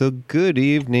So good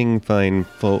evening, fine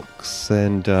folks,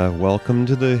 and welcome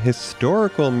to the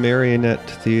Historical Marionette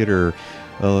Theater.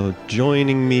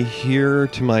 Joining me here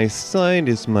to my side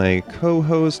is my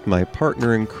co-host, my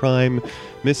partner in crime,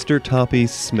 Mr. Toppy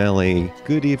Smelly.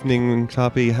 Good evening,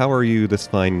 Toppy. How are you this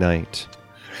fine night?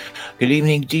 Good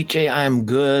evening, DJ. I'm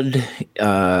good.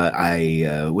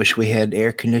 I wish we had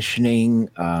air conditioning.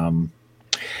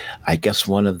 I guess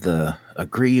one of the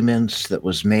agreements that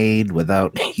was made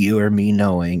without you or me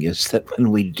knowing is that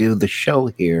when we do the show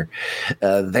here,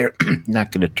 they're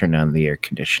not going to turn on the air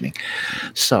conditioning.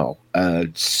 So,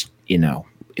 we're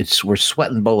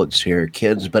sweating bullets here,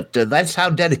 kids, but that's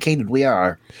how dedicated we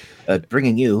are.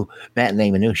 Bringing you Matinee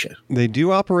Minutia. They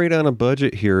do operate on a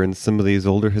budget here in some of these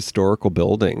older historical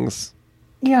buildings.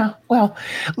 Yeah, well,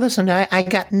 listen, I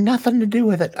got nothing to do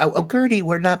with it. Gertie,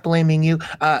 we're not blaming you.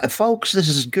 Folks, this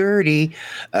is Gertie.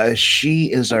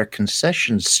 She is our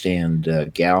concession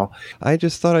stand gal. I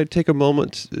just thought I'd take a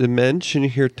moment to mention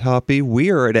here, Toppy,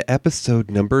 we are at episode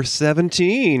number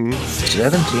 17.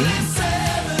 17?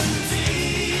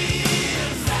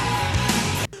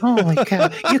 Holy cow.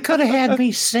 You could have had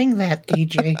me sing that,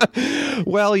 DJ.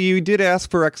 Well, you did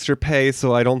ask for extra pay,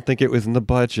 so I don't think it was in the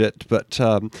budget. But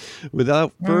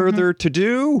without further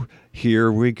ado,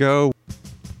 here we go.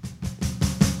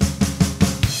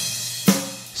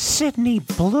 Sidney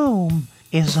Bloom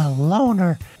is a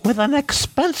loner with an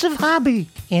expensive hobby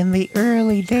in the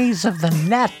early days of the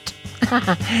net.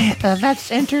 That's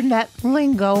internet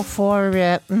lingo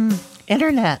for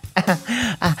internet.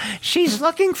 She's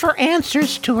looking for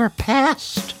answers to her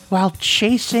past while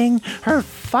chasing her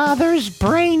father's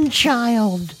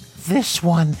brainchild. This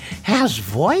one has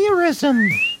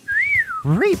voyeurism,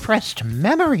 repressed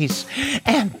memories,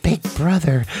 and Big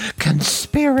Brother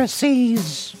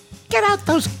conspiracies. Get out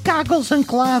those goggles and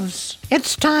gloves.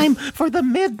 It's time for the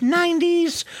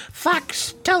mid-90s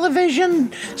Fox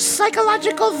television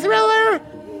psychological thriller,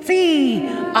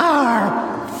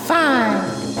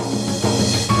 VR5.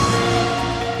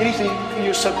 Anything in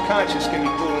your subconscious can be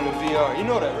pulled into VR. You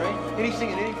know that, right? Anything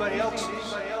in anybody else's.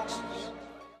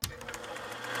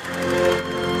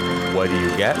 What do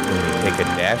you get when you take a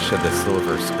dash of the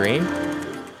silver screen?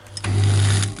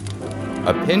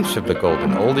 A pinch of the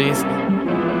golden oldies,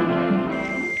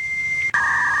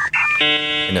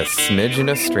 and a smidgen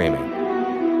of streaming.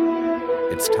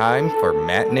 It's time for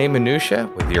Matinee Minutia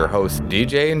with your hosts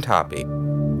DJ and Toppy.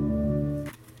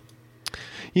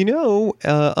 You know,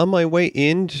 on my way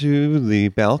into the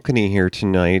balcony here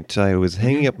tonight, I was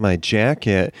hanging up my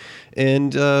jacket,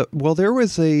 and, there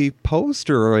was a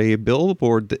poster or a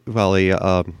billboard,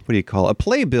 a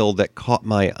playbill that caught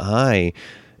my eye,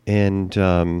 and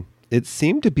it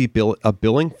seemed to be a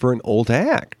billing for an old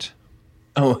act.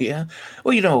 Oh, yeah?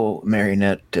 Well,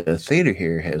 Marionette Theater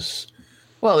here has...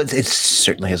 Well, it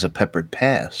certainly has a peppered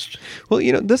past. Well,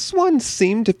 this one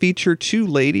seemed to feature two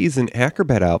ladies in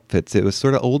acrobat outfits. It was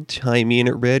sort of old-timey, and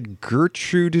it read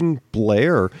Gertrude and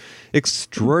Blair,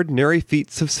 Extraordinary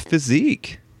Feats of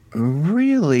Physique.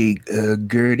 Really,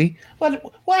 Gertie?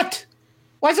 What?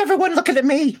 Why's everyone looking at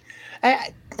me?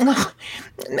 I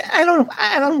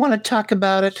don't want to talk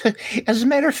about it. As a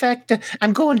matter of fact,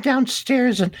 I'm going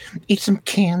downstairs and eat some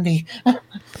candy.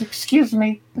 Excuse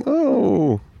me.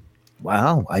 Oh.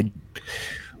 Wow, I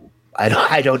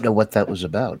don't know what that was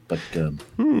about, but...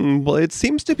 Well, it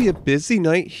seems to be a busy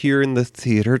night here in the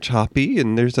theater, Toppy,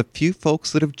 and there's a few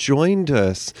folks that have joined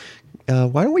us.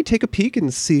 Why don't we take a peek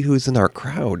and see who's in our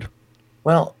crowd?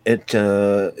 Well,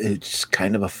 it's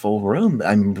kind of a full room.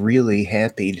 I'm really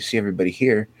happy to see everybody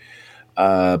here.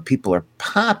 People are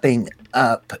popping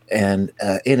up and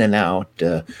in and out,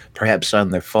 perhaps on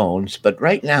their phones, but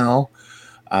right now...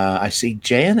 I see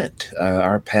Janet,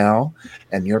 our pal,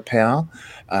 and your pal.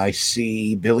 I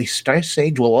see Billy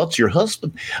Starsage. Well, that's your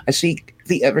husband. I see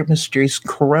the ever mysterious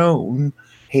Crone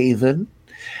Haven.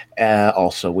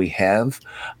 Also, we have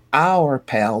our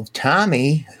pal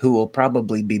Tommy, who will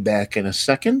probably be back in a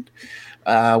second.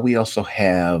 We also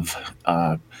have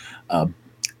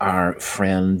our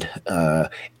friend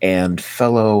and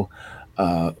fellow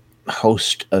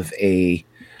host of a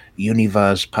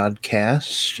Univaz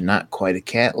podcast, Not Quite a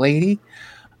Cat Lady.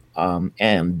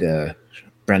 And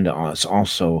Brenda is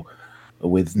also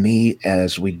with me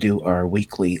as we do our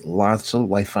weekly Lots of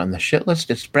Life on the Shit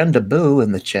List. It's Brenda Boo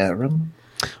in the chat room.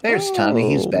 There's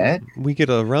Tommy, he's back. We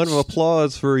get a round of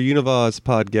applause for a Univaz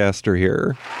podcaster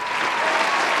here.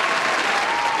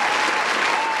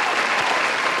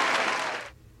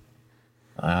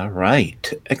 All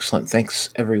right. Excellent. Thanks,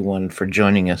 everyone, for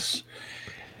joining us.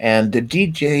 And the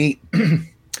DJ,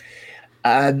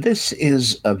 this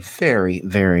is a very,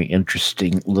 very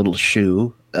interesting little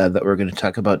shoe that we're going to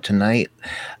talk about tonight.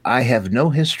 I have no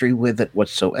history with it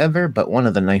whatsoever, but one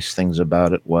of the nice things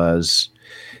about it was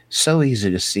so easy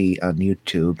to see on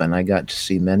YouTube, and I got to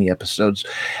see many episodes.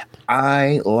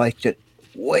 I liked it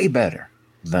way better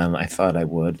than I thought I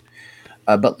would.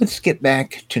 But let's get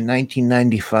back to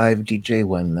 1995, DJ,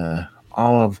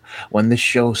 when this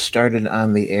show started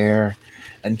on the air,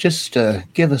 and just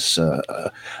give us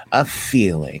a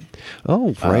feeling.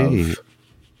 Oh, right.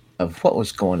 Of what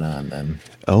was going on then.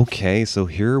 Okay, so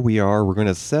here we are. We're going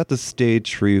to set the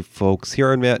stage for you folks.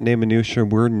 Here on Matinee Minutia,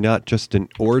 we're not just an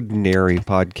ordinary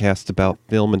podcast about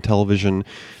film and television.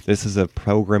 This is a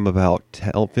program about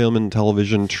film and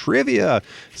television trivia.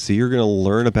 So you're going to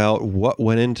learn about what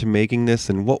went into making this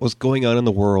and what was going on in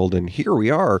the world. And here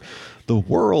we are, the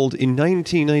world in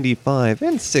 1995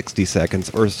 in 60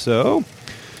 seconds or so.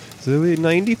 So in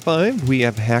 95, we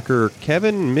have hacker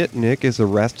Kevin Mitnick is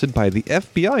arrested by the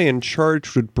FBI and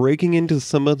charged with breaking into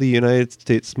some of the United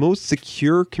States' most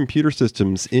secure computer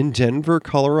systems in Denver,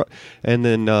 Colorado. And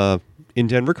then in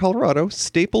Denver, Colorado,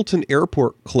 Stapleton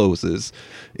Airport closes.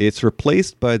 It's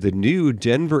replaced by the new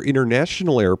Denver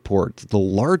International Airport, the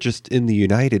largest in the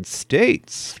United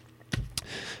States.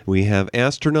 We have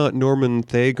astronaut Norman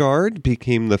Thagard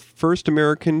became the first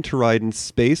American to ride in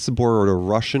space aboard a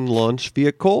Russian launch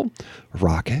vehicle,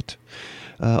 rocket.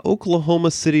 Oklahoma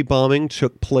City bombing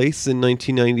took place in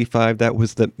 1995. That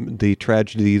was the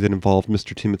tragedy that involved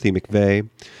Mr. Timothy McVeigh.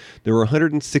 There were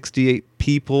 168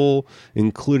 people,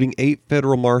 including 8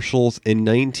 federal marshals and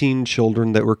 19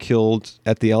 children that were killed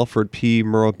at the Alfred P.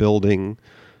 Murrah building.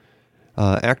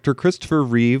 Actor Christopher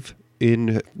Reeve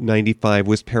in 95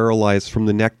 was paralyzed from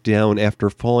the neck down after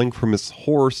falling from his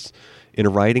horse in a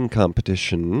riding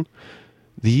competition.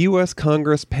 The U.S.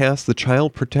 Congress passed the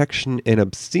Child Protection and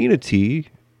Obscenity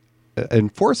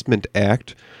Enforcement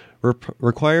Act,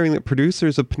 requiring that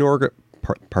producers of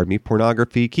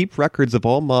pornography keep records of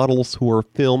all models who are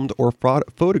filmed or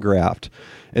photographed,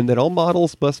 and that all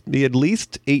models must be at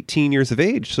least 18 years of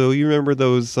age. So you remember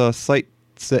those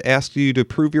sites that ask you to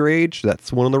prove your age?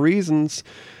 That's one of the reasons.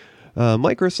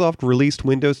 Microsoft released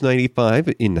Windows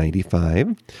 95 in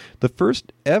 95. The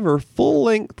first ever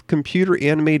full-length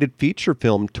computer-animated feature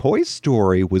film, Toy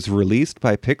Story, was released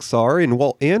by Pixar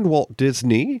and Walt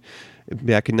Disney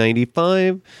back in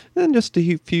 95. And just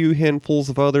a few handfuls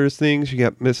of other things.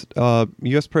 You got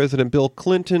U.S. President Bill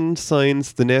Clinton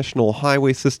signs the National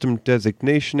Highway System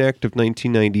Designation Act of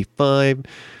 1995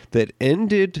 that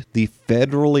ended the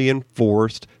federally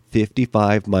enforced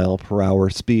 55 mile per hour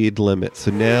speed limit. So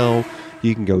now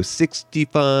you can go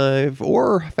 65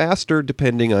 or faster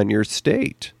depending on your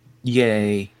state.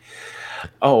 Yay.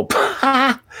 Oh,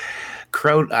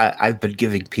 I've been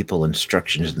giving people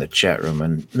instructions in the chat room,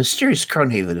 and Mysterious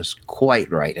Cronehaven is quite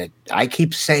right. I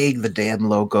keep saying the damn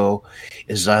logo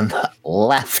is on the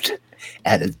left,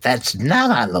 and that's not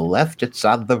on the left, it's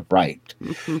on the right.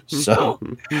 So,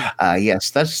 yes,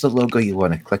 that's the logo you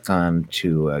want to click on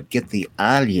to get the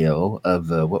audio of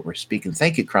what we're speaking.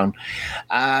 Thank you, Crone.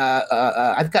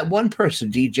 I've got one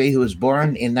person, DJ, who was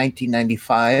born in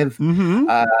 1995.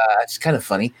 It's kind of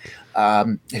funny.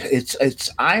 It's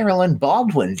Ireland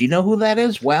Baldwin. Do you know who that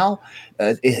is? Well,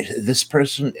 this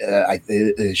person,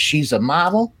 she's a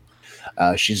model.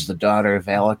 She's the daughter of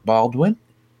Alec Baldwin,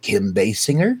 Kim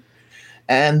Basinger.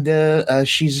 And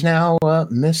she's now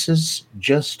Mrs.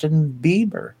 Justin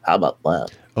Bieber. How about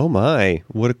that? Oh, my.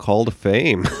 What a call to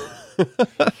fame.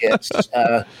 Yes.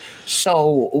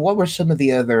 So what were some of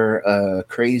the other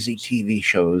crazy TV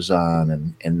shows on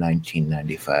in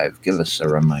 1995? Give us a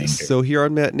reminder. So here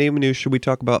on Matinee Minutia, we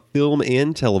talk about film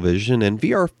and television, and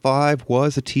VR5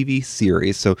 was a TV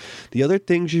series. So the other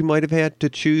things you might have had to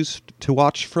choose to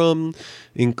watch from,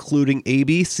 including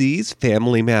ABC's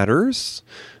Family Matters.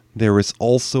 There was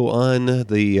also on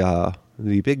the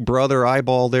Big Brother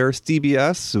eyeball there,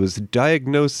 CBS. It was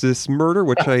Diagnosis Murder,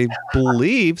 which I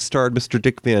believe starred Mr.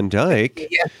 Dick Van Dyke.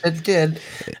 Yes, it did.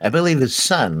 I believe his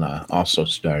son also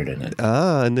starred in it.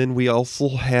 And then we also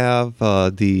have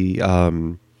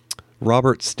the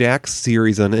Robert Stack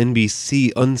series on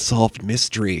NBC, Unsolved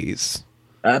Mysteries.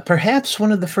 Perhaps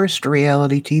one of the first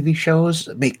reality TV shows.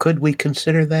 Could we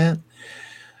consider that?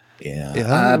 Yeah,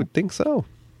 I would think so.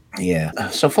 Yeah.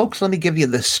 So, folks, let me give you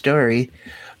the story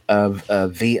of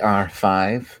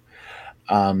VR5.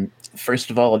 First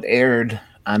of all, it aired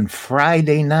on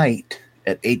Friday night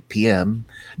at 8 p.m.,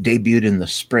 debuted in the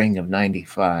spring of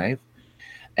 95,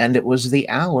 and it was the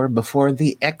hour before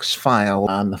the X-Files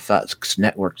on the Fox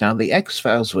network. Now, the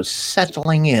X-Files was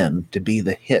settling in to be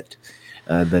the hit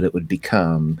that it would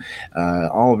become,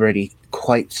 already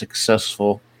quite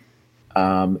successful,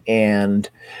 and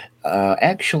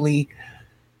actually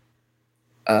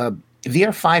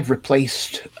VR5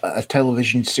 replaced a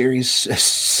television series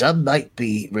some might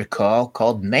be recall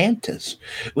called Mantis,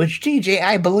 which TJ,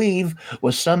 I believe,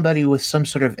 was somebody with some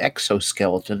sort of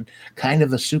exoskeleton, kind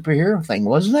of a superhero thing,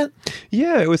 wasn't it?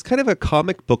 Yeah, it was kind of a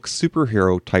comic book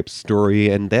superhero type story,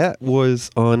 and that was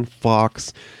on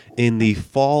Fox in the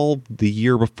fall the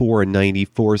year before in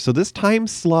 94. So this time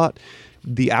slot,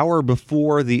 the hour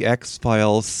before the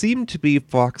X-Files, seemed to be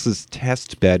Fox's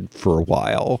test bed for a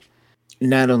while.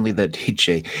 Not only that,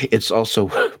 DJ, it's also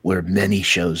where many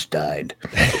shows died.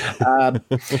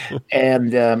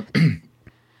 And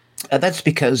that's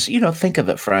because, think of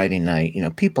it Friday night,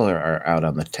 people are out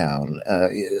on the town.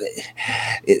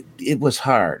 It was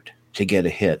hard to get a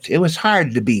hit. It was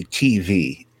hard to be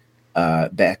TV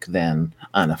back then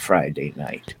on a Friday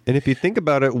night. And if you think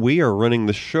about it, we are running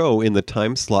the show in the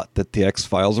time slot that the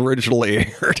X-Files originally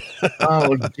aired.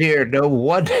 Oh, dear. No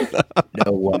wonder.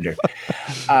 No wonder.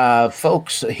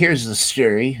 Folks, here's the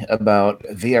story about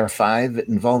VR5. It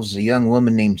involves a young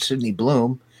woman named Sydney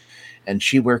Bloom, and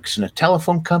she works in a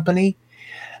telephone company,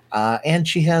 and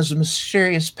she has a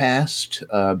mysterious past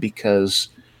because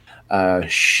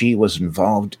she was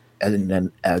involved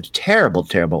in a terrible,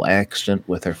 terrible accident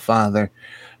with her father,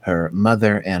 her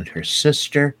mother, and her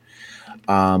sister.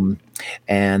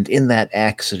 And in that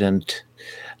accident,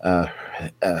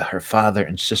 her father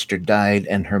and sister died,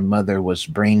 and her mother was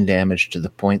brain damaged to the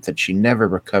point that she never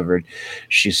recovered.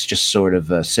 She's just sort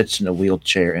of sits in a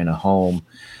wheelchair in a home,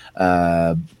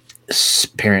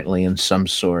 apparently in some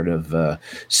sort of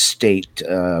state,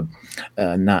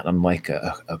 not unlike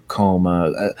a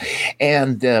coma.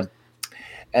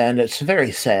 And it's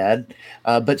very sad.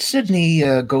 But Sydney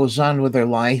goes on with her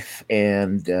life,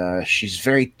 and she's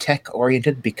very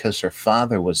tech-oriented because her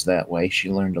father was that way.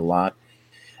 She learned a lot.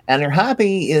 And her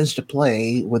hobby is to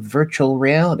play with virtual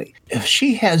reality.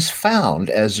 She has found,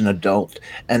 as an adult,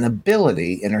 an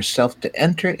ability in herself to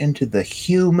enter into the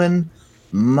human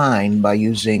mind by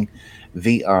using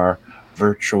VR,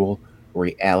 Virtual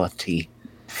Reality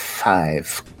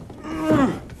 5.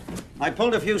 I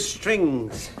pulled a few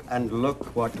strings, and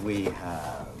look what we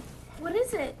have. What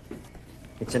is it?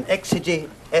 It's an Exigy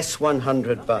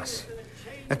S100 bus.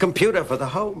 A computer for the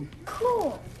home.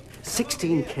 Cool.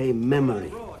 16K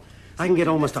memory. I can get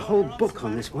almost a whole book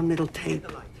on this one little tape.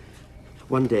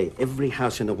 One day, every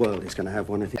house in the world is going to have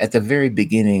one of these. At the very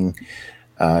beginning,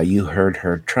 you heard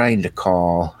her trying to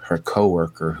call her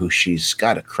coworker, who she's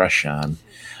got a crush on,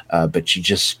 but she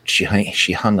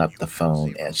hung up the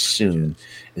phone as soon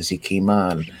as he came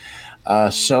on.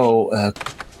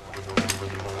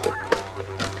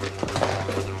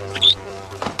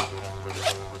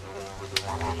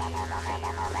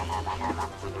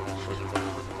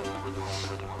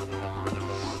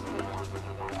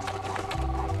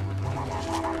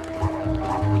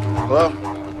 Hello?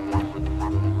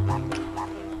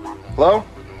 Hello?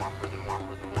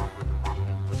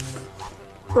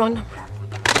 Wrong number.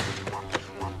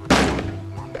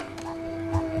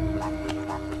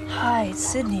 Hi, it's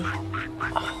Sydney.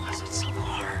 Oh, is it so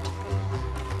hard?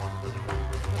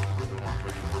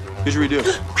 Here's what we do.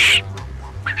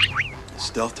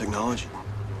 Stealth technology.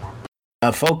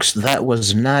 Folks, that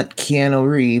was not Keanu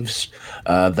Reeves.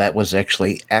 That was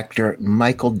actually actor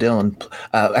Michael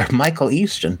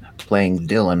Easton playing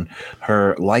Dylan,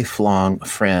 her lifelong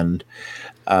friend.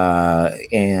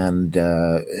 And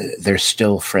they're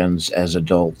still friends as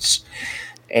adults.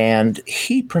 And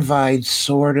he provides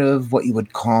sort of what you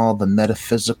would call the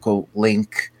metaphysical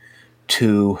link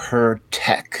to her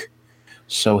tech.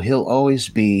 So he'll always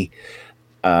be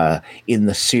in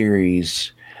the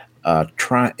series.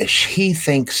 He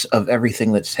thinks of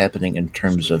everything that's happening in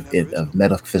terms of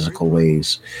metaphysical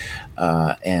ways,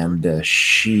 and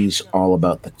she's all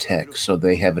about the tech. So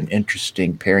they have an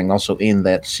interesting pairing. Also in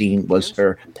that scene was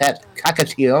her pet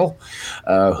cockatiel,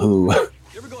 who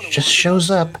just shows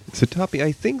up. So, Toppy,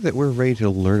 I think that we're ready to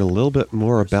learn a little bit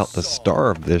more about the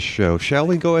star of this show. Shall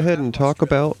we go ahead and talk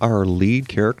about our lead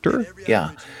character?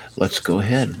 Yeah, let's go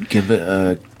ahead.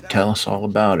 Tell us all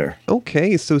about her.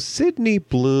 Okay, so Sydney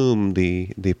Bloom,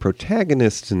 the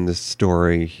protagonist in this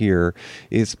story here,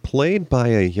 is played by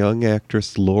a young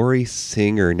actress, Lori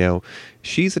Singer. Now,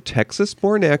 she's a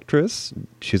Texas-born actress,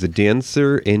 she's a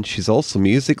dancer, and she's also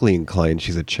musically inclined.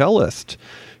 She's a cellist.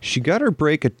 She got her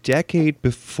break a decade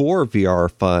before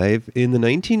VR5 in the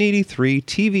 1983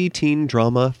 TV teen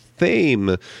drama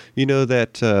Fame. You know,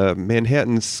 that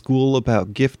Manhattan school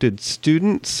about gifted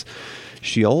students?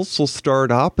 She also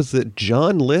starred opposite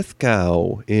John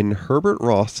Lithgow in Herbert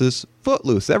Ross's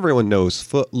Footloose. Everyone knows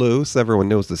Footloose. Everyone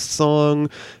knows the song.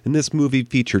 And this movie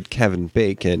featured Kevin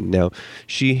Bacon. Now,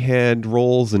 she had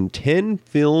roles in 10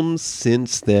 films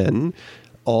since then,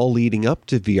 all leading up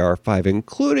to VR5,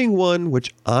 including one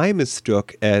which I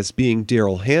mistook as being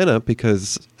Daryl Hannah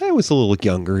because I was a little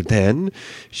younger then.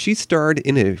 She starred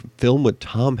in a film with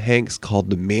Tom Hanks called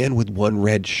The Man with One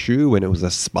Red Shoe, and it was a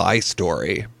spy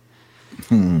story.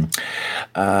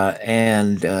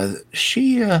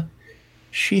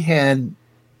 She had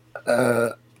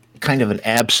kind of an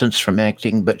absence from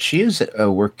acting, but she is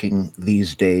working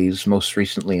these days, most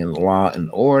recently in Law and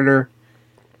Order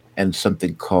and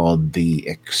something called The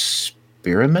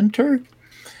Experimenter.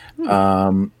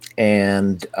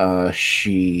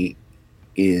 She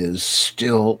is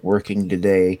still working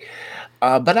today.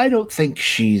 But I don't think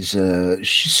she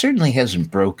certainly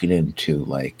hasn't broken into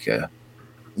like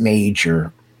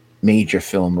major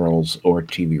film roles or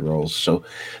TV roles. So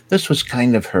this was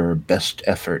kind of her best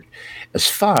effort as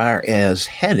far as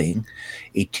heading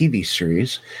a TV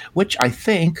series, which I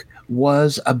think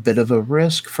was a bit of a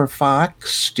risk for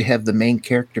Fox to have the main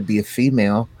character be a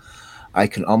female. I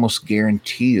can almost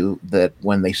guarantee you that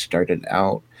when they started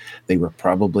out, they were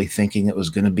probably thinking it was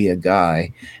going to be a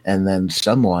guy. And then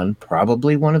someone,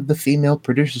 probably one of the female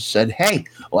producers, said, "Hey,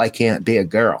 why can't it be a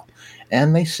girl?"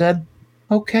 And they said,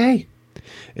 "Okay,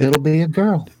 it'll be a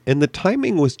girl." And the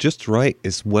timing was just right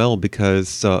as well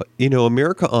because,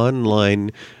 America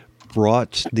Online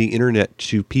brought the internet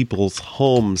to people's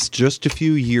homes just a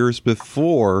few years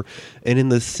before. And in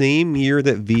the same year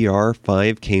that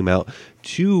VR5 came out,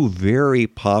 two very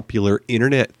popular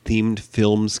internet-themed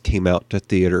films came out to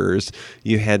theaters.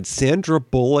 You had Sandra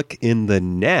Bullock in The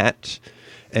Net,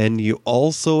 and you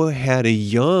also had a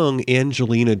young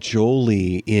Angelina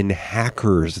Jolie in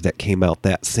Hackers that came out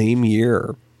that same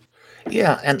year.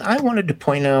 Yeah, and I wanted to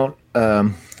point out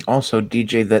also,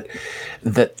 DJ, that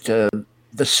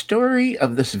the story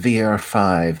of this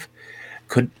VR5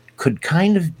 could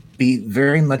kind of be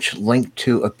very much linked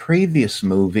to a previous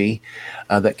movie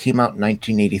that came out in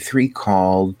 1983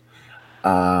 called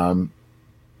it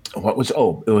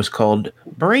was called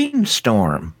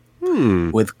Brainstorm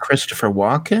with Christopher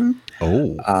Walken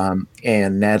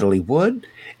and Natalie Wood,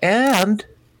 and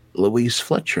Louise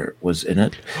Fletcher was in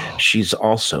it. She's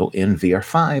also in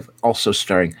VR5, also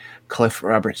starring Cliff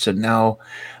Robertson. Now,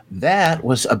 that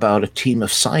was about a team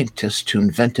of scientists who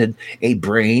invented a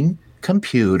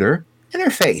brain-computer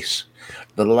interface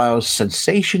that allows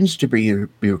sensations to be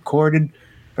recorded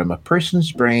from a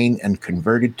person's brain and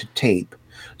converted to tape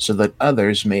so that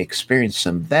others may experience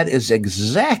them. That is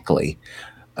exactly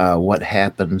what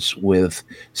happens with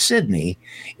Sydney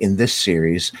in this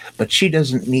series, but she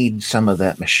doesn't need some of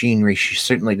that machinery. She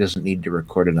certainly doesn't need to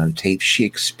record it on tape. She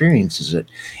experiences it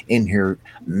in her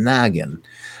noggin.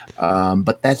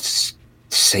 But that's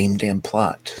same damn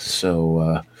plot.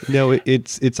 So no,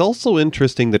 it's also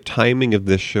interesting the timing of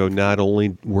this show. Not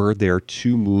only were there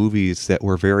two movies that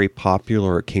were very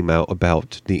popular, it came out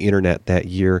about the internet that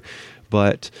year,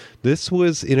 but this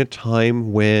was in a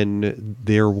time when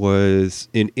there was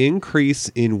an increase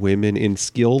in women in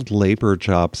skilled labor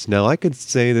jobs. Now, I could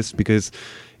say this because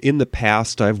in the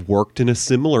past, I've worked in a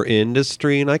similar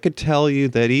industry, and I could tell you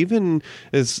that even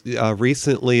as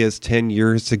recently as 10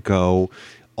 years ago,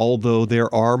 although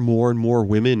there are more and more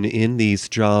women in these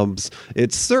jobs,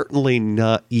 it's certainly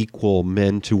not equal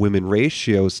men to women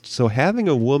ratios. So having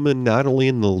a woman not only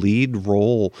in the lead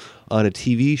role on a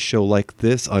TV show like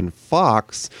this on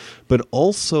Fox, but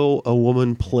also a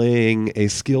woman playing a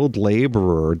skilled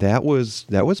laborer, that was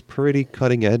pretty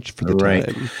cutting edge for the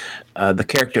time. The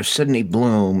character of Sydney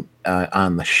Bloom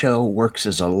on the show works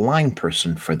as a line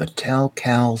person for the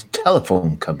TelCal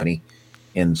telephone company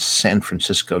in San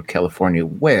Francisco, California,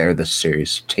 where the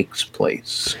series takes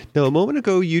place. Now, a moment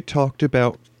ago, you talked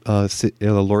about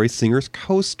Laurie Singer's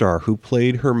co-star who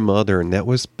played her mother, and that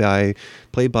was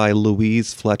played by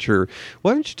Louise Fletcher.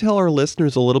 Why don't you tell our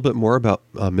listeners a little bit more about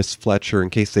Miss Fletcher in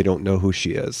case they don't know who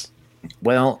she is?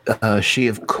 Well, she,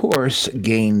 of course,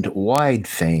 gained wide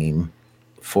fame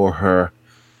for her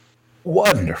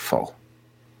wonderful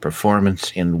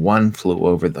performance in One Flew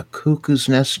Over the Cuckoo's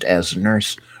Nest as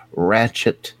Nurse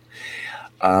Ratchet,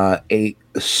 a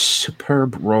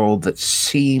superb role that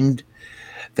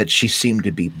she seemed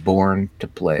to be born to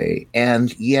play.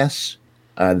 And yes,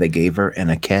 they gave her an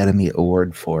Academy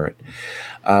Award for it.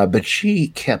 But she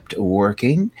kept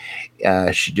working.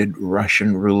 She did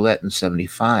Russian Roulette in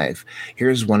 1975.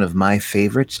 Here's one of my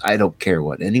favorites. I don't care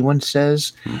what anyone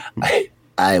says.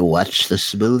 I watched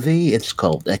this movie. It's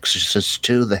called Exorcist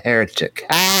II: The Heretic.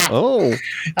 Oh,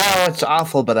 it's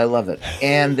awful, but I love it.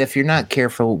 And if you're not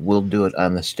careful, we'll do it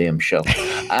on this damn show.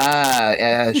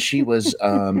 She was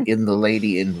in The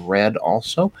Lady in Red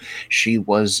also. She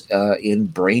was in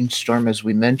Brainstorm, as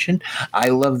we mentioned. I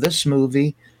love this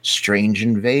movie, Strange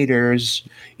Invaders.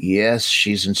 Yes,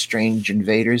 she's in Strange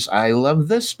Invaders. I love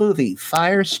this movie,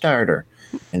 Firestarter.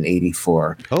 In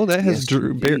 84. Oh, that has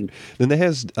Drew Barrymore. Then that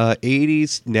has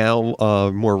 80s, now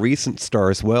more recent star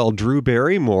as well. Drew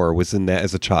Barrymore was in that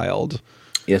as a child.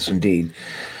 Yes, indeed.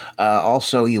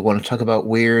 Also, you want to talk about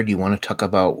weird, you want to talk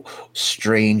about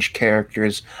strange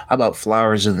characters. How about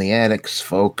Flowers in the Attics,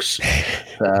 folks?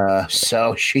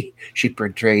 So she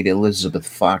portrayed Elizabeth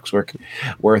Foxworth.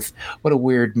 What a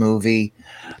weird movie.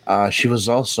 She was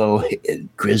also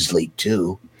Grizzly,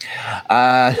 too.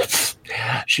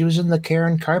 She was in the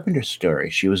Karen Carpenter story.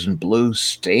 She was in Blue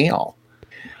Steel.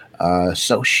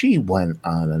 So she went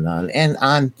on. And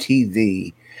on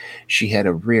TV, she had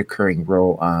a reoccurring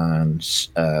role on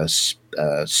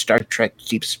Star Trek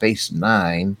Deep Space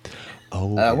Nine.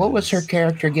 Oh, yes. What was her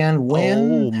character again?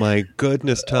 Wynn? Oh my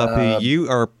goodness, Toppy! You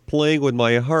are playing with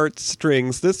my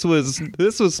heartstrings. This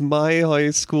was my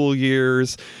high school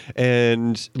years,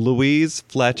 and Louise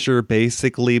Fletcher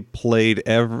basically played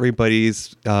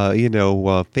everybody's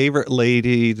favorite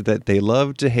lady that they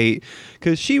love to hate,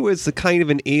 because she was the kind of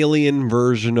an alien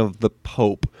version of the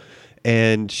Pope.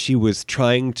 And she was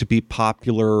trying to be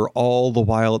popular all the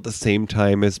while at the same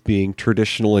time as being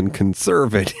traditional and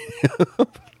conservative.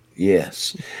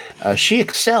 Yes. She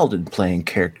excelled in playing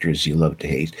characters you love to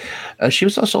hate. She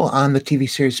was also on the TV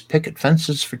series Picket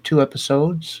Fences for 2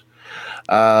 episodes.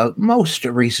 Most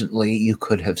recently, you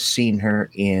could have seen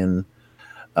her in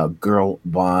Girl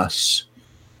Boss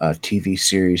TV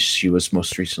series. She was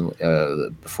most recently,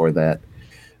 before that,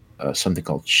 something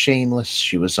called Shameless.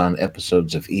 She was on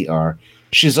episodes of ER.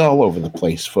 She's all over the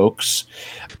place, folks.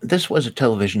 This was a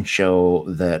television show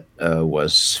that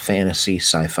was fantasy,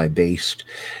 sci-fi based.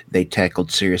 They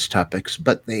tackled serious topics,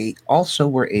 but they also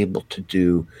were able to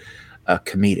do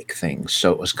comedic things.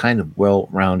 So it was kind of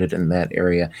well-rounded in that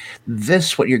area.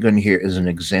 This, what you're going to hear, is an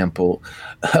example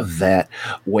of that,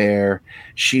 where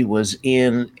she was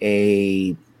in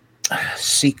a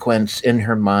sequence in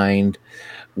her mind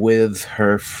with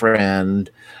her friend,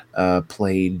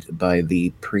 played by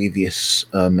the previous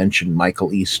mentioned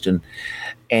Michael Easton,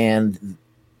 and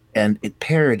it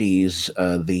parodies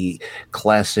the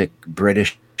classic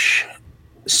British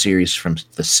series from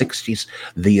the 60s,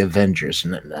 The Avengers,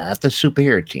 not the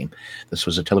superhero team. This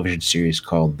was a television series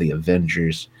called The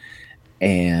Avengers,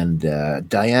 and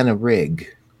Diana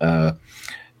Rigg, who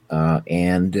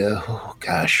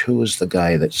was the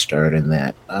guy that starred in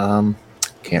that?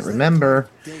 Can't remember.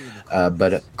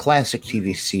 But a classic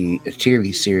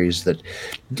TV series that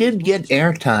did get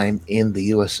airtime in the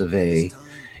US of A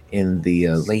in the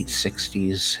late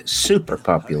 60s. Super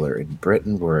popular in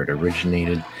Britain, where it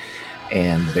originated.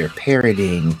 And they're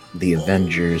parodying the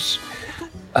Avengers.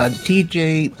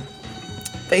 DJ,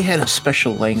 they had a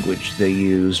special language they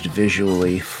used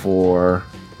visually for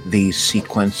these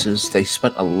sequences. They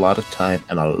spent a lot of time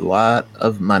and a lot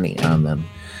of money on them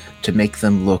to make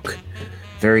them look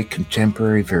very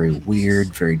contemporary, very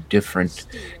weird, very different.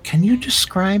 Can you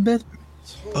describe it?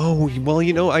 Oh,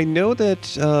 well, I know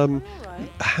that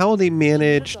how they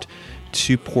managed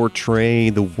to portray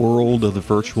the world of the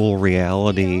virtual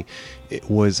reality, it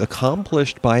was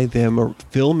accomplished by them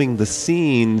filming the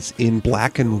scenes in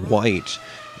black and white.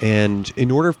 And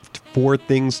in order for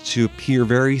things to appear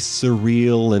very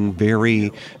surreal and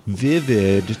very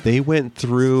vivid, they went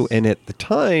through and at the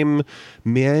time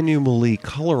manually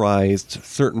colorized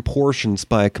certain portions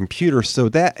by a computer. So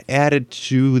that added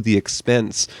to the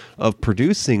expense of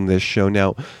producing this show.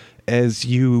 Now, as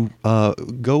you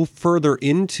go further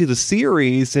into the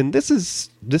series, and this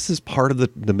is part of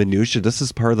the minutia, this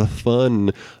is part of the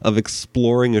fun of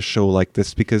exploring a show like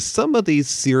this, because some of these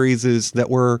series that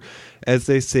were, as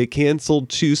they say, canceled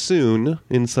too soon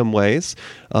in some ways,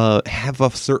 have a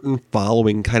certain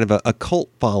following, kind of a cult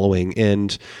following.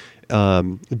 And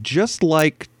just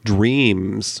like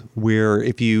Dreams, where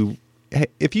if you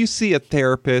see a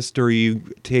therapist or you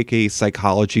take a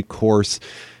psychology course,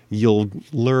 you'll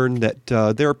learn that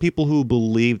there are people who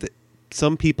believe that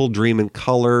some people dream in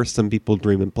color, some people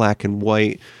dream in black and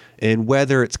white, and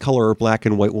whether it's color or black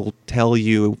and white will tell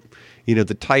you,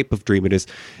 the type of dream it is.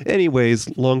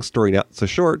 Anyways, long story not so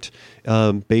short.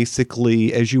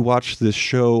 Basically, as you watch this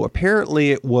show,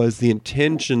 apparently it was the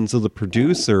intentions of the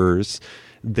producers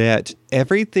that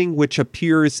everything which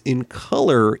appears in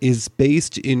color is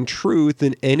based in truth,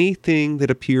 and anything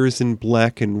that appears in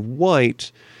black and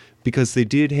white, because they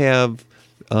did have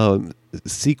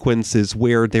sequences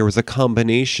where there was a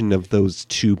combination of those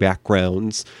two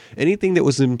backgrounds. Anything that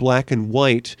was in black and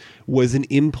white was an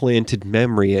implanted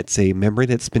memory. It's a memory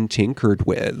that's been tinkered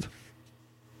with.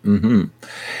 Mm-hmm.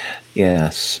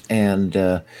 Yes. And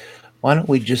why don't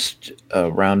we just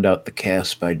round out the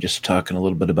cast by just talking a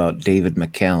little bit about David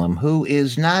McCallum, who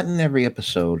is not in every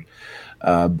episode,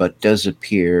 but does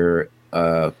appear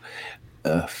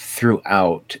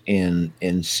throughout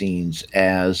in scenes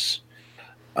as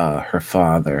her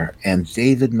father. And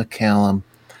David McCallum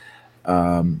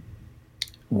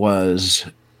was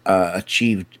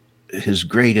achieved his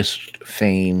greatest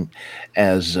fame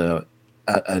as a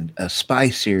spy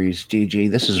series,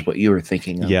 DJ. This is what you were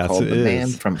thinking of, yes, called The Man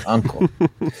from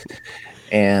U.N.C.L.E.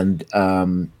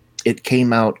 And it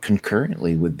came out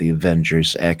concurrently with The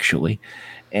Avengers, actually.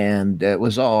 And it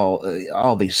was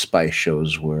all these spy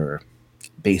shows were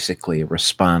basically a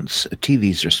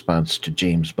TV's response to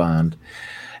James Bond.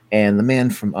 And The Man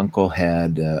from U.N.C.L.E.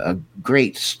 had a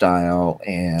great style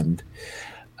and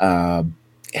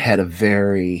had a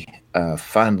very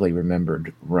fondly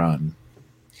remembered run.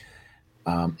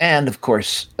 And of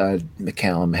course,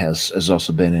 McCallum has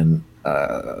also been in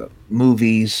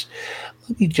movies.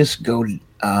 Let me just go.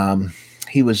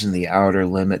 He was in The Outer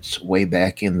Limits way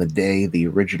back in the day, the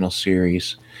original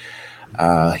series.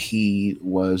 He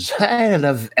was in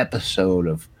an episode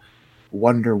of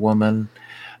Wonder Woman.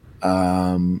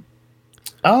 No,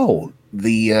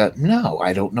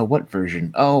 I don't know what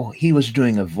version. Oh, he was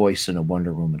doing a voice in a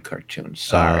Wonder Woman cartoon.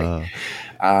 Sorry.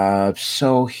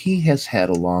 So he has had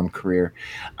a long career.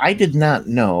 I did not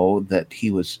know that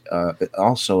he was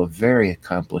also a very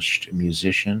accomplished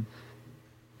musician.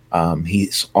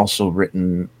 He's also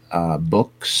written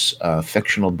books,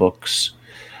 fictional books.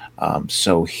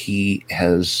 So he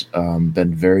has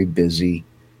been very busy,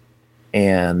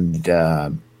 and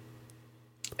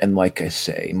like I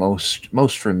say,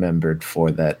 most remembered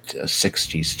for that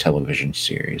 60s television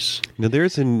series. Now,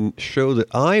 there's a show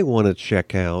that I want to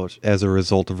check out as a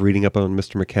result of reading up on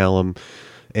Mr. McCallum,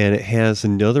 and it has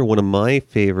another one of my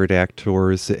favorite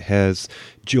actors. It has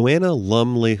Joanna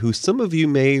Lumley, who some of you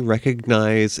may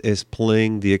recognize as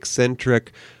playing the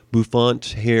eccentric,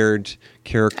 bouffant-haired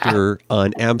character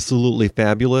on Absolutely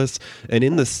Fabulous. And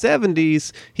in the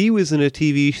 70s, he was in a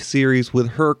TV series with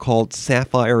her called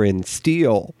Sapphire and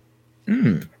Steel.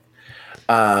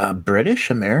 British,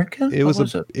 American? It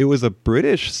was a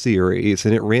British series,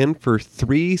 and it ran for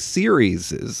 3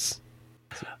 series.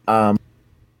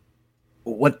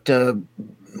 What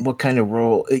kind of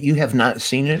role? You have not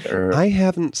seen it, or I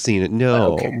haven't seen it,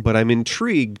 no. Okay. But I'm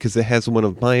intrigued because it has one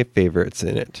of my favorites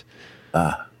in it.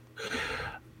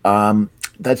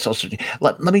 That's also.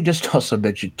 Let me just also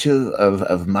mention two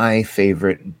of my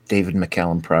favorite David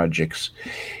McCallum projects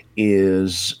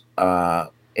is a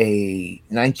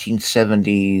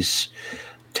 1970s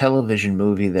television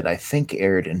movie that I think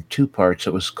aired in 2 parts.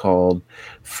 It was called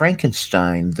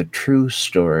Frankenstein: The True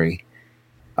Story,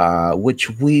 which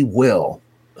we will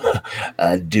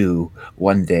do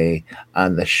one day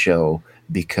on the show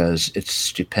because it's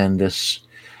stupendous.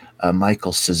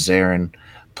 Michael Cesarin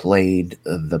played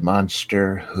the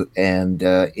monster, and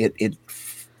it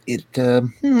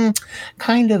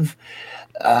kind of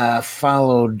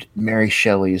followed Mary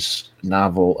Shelley's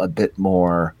novel a bit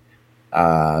more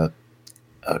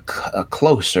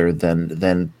closer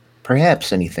than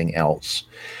perhaps anything else,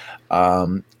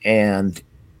 and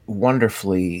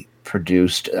wonderfully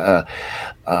produced. It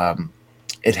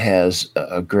has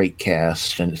a great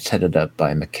cast, and it's headed up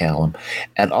by McCallum,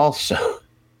 and also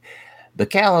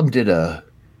McCallum did a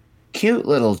cute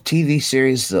little TV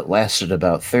series that lasted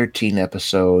about 13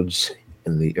 episodes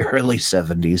in the early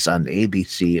 70s on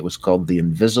ABC. It was called The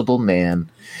Invisible Man,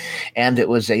 and it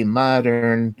was a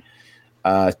modern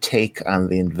take on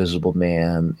The Invisible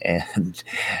Man, and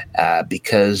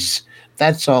because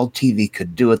that's all TV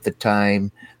could do at the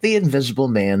time, The Invisible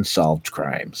Man solved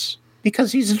crimes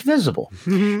because he's invisible.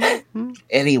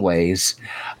 Anyways,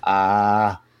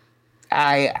 I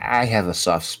have a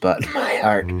soft spot in my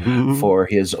heart for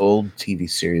his old TV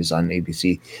series on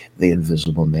ABC, The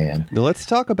Invisible Man. Now let's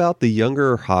talk about the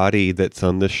younger hottie that's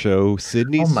on the show,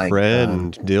 Sydney's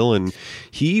friend, Dylan.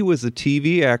 He was a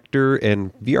TV actor,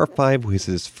 and VR5 was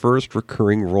his first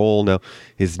recurring role. Now,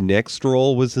 his next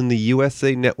role was in the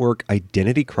USA Network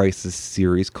Identity Crisis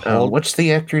series called... what's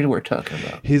the actor we're talking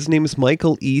about? His name is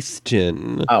Michael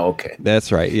Easton. Oh, okay.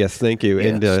 That's right. Yes, thank you.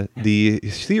 Yes. And the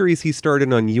series he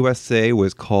started on USA USA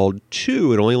was called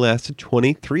 2. It only lasted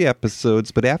 23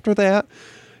 episodes, but after that,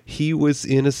 he was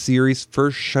in a series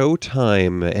for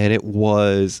Showtime, and it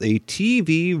was a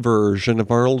TV version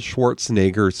of Arnold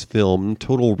Schwarzenegger's film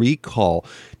Total Recall.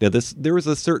 Now, there was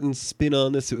a certain spin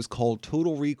on this. It was called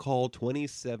Total Recall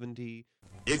 2070.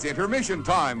 It's intermission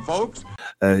time, folks.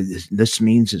 This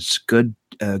means it's good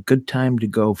time to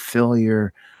go fill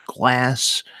your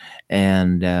glass,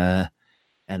 and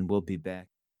we'll be back.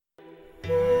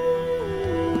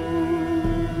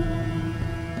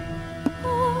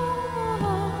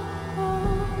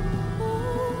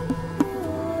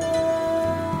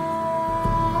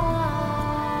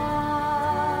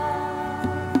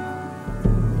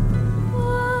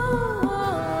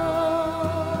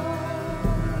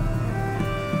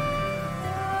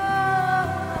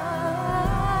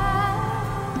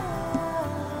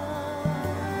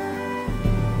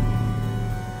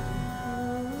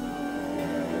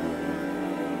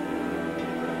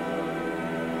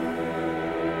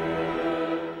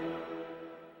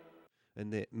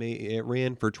 And it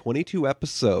ran for 22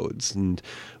 episodes. And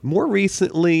more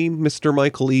recently, Mr.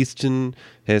 Michael Easton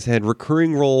has had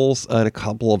recurring roles on a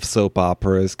couple of soap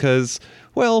operas because,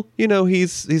 well, you know,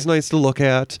 he's nice to look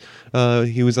at.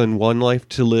 He was on One Life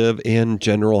to Live and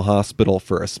General Hospital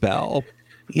for a spell.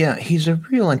 Yeah, he's a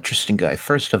real interesting guy.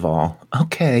 First of all,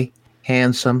 okay,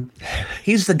 handsome.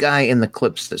 He's the guy in the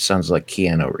clips that sounds like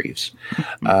Keanu Reeves.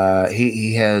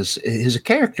 He has his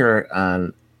character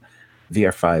on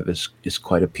VR5 is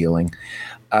quite appealing.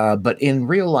 But in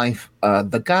real life,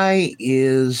 the guy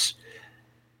is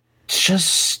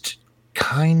just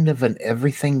kind of an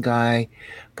everything guy,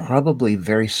 probably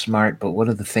very smart. But one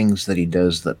of the things that he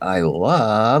does that I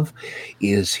love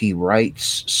is he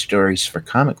writes stories for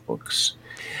comic books.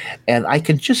 And I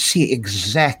can just see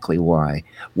exactly why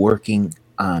working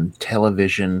on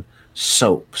television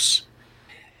soaps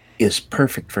is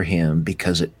perfect for him,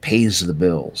 because it pays the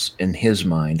bills in his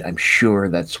mind. I'm sure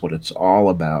that's what it's all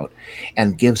about,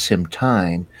 and gives him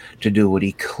time to do what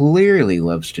he clearly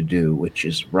loves to do, which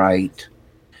is write.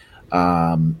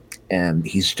 And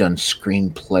he's done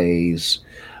screenplays,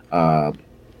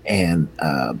 and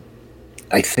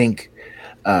I think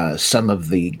some of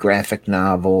the graphic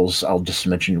novels, I'll just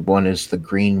mention one is The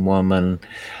Green Woman.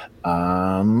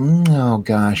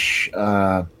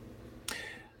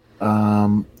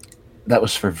 That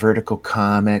was for Vertical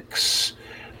Comics.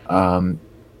 I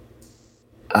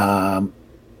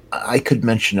could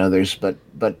mention others, but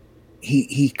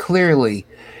he clearly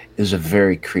is a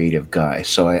very creative guy.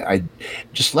 So I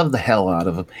just love the hell out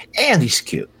of him, and he's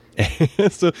cute.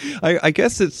 So I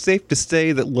guess it's safe to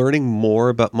say that learning more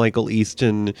about Michael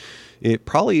Easton, it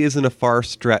probably isn't a far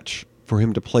stretch for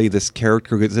him to play this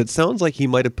character, because it sounds like he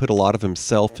might have put a lot of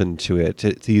himself into it.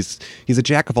 He's a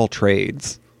jack of all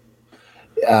trades.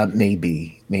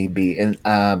 Maybe. And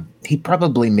he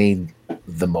probably made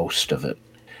the most of it.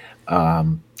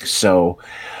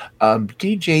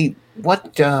 DJ,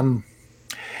 what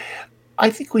I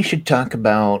think we should talk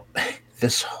about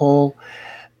this whole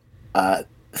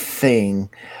thing,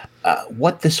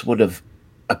 what this would have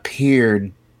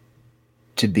appeared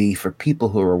to be for people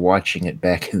who were watching it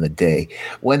back in the day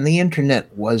when the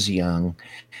internet was young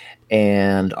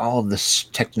and all of this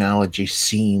technology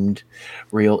seemed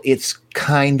real. It's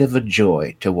kind of a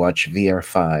joy to watch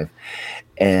VR5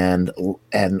 and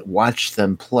watch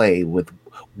them play with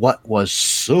what was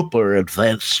super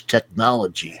advanced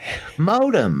technology,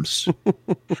 modems,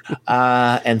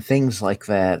 and things like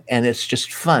that. And it's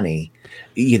just funny,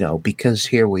 you know, because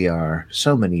here we are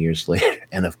so many years later.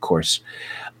 And of course,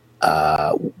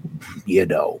 you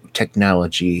know,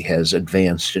 technology has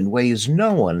advanced in ways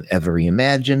no one ever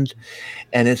imagined.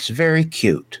 And it's very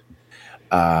cute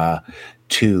to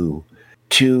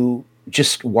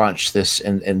just watch this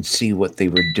and see what they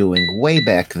were doing way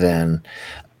back then.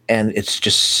 And it's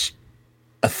just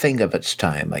a thing of its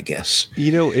time, I guess.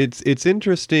 You know, it's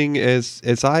interesting as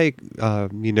I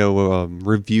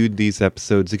reviewed these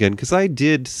episodes again, because I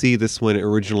did see this when it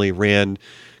originally ran.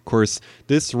 Of course,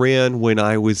 this ran when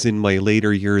I was in my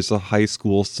later years of high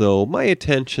school, so my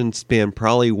attention span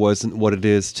probably wasn't what it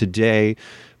is today.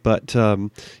 But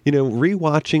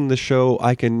rewatching the show,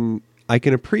 I can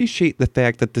appreciate the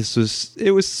fact that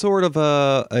it was sort of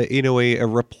a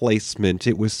replacement.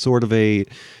 It was sort of an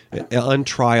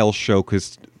on-trial show,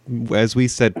 because as we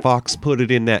said, Fox put it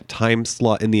in that time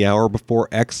slot in the hour before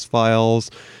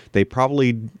X-Files. They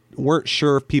probably weren't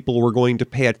sure if people were going to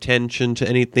pay attention to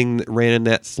anything that ran in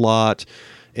that slot.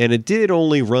 And it did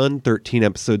only run 13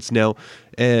 episodes. Now,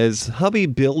 as hubby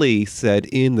Billy said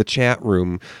in the chat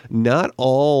room, not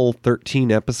all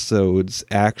 13 episodes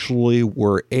actually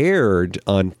were aired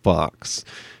on Fox.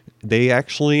 they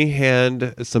actually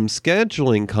had some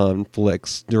scheduling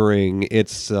conflicts during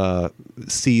its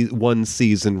one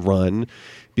season run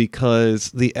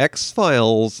because the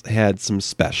X-Files had some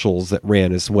specials that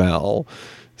ran as well.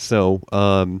 So,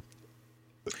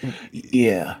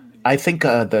 yeah. I think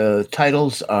the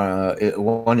titles are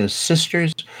one is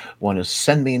Sisters, one is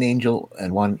Send Me an Angel,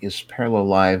 and one is Parallel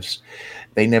Lives.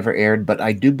 They never aired, but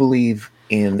I do believe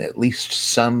in at least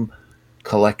some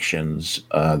collections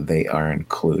they are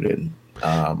included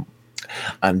on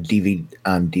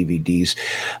DVDs.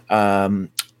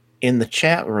 In the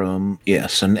chat room,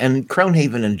 yes, and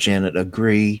Cronehaven and Janet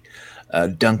agree.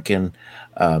 Duncan,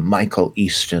 Michael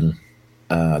Easton,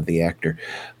 the actor,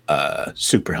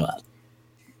 super hot.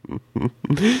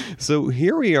 So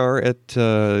here we are at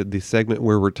the segment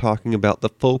where we're talking about the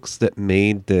folks that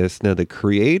made this. Now, the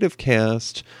creative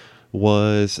cast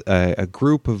was a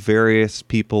group of various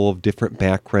people of different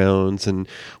backgrounds. And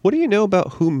what do you know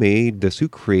about who made this? Who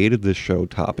created this show,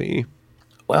 Toppy?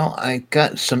 Well, I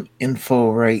got some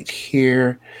info right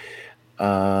here.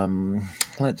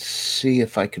 Let's see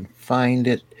if I can find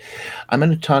it. I'm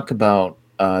going to talk about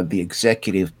the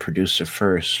executive producer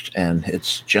first, and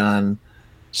it's John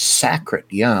Sackett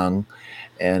Young,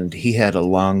 and he had a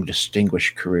long,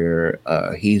 distinguished career.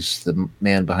 He's the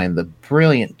man behind the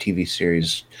brilliant TV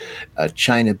series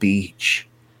China Beach,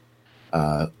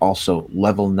 also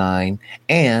Level 9,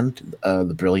 and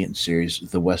the brilliant series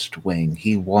The West Wing.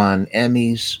 He won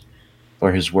Emmys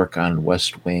for his work on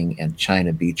West Wing and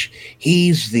China Beach.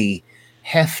 He's the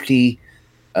hefty,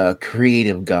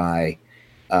 creative guy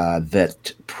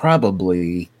that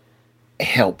probably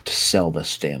helped sell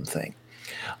this damn thing.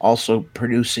 Also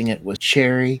producing it was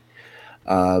Cherry,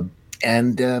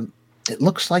 and it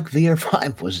looks like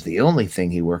VR5 was the only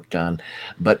thing he worked on,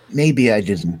 but maybe I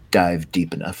didn't dive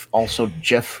deep enough. Also,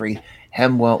 Jeffrey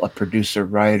Hemwell, a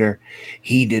producer-writer,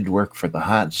 he did work for The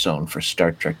Hot Zone, for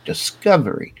Star Trek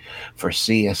Discovery, for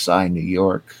CSI New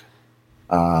York,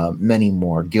 many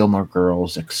more, Gilmore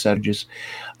Girls, etc.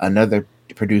 Another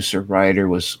producer-writer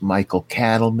was Michael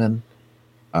Cattleman.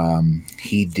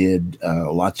 He did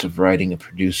lots of writing and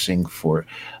producing for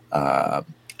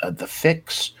The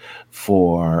Fix,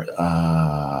 for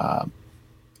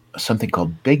something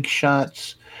called Big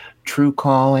Shots, True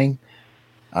Calling,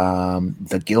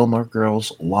 The Gilmore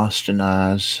Girls, Lost in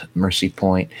Oz, Mercy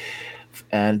Point,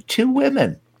 and 2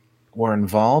 women were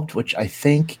involved, which I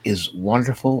think is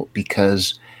wonderful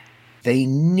because they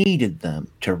needed them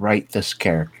to write this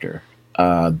character,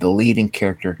 the leading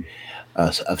character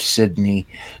of Sydney.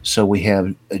 So we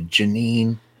have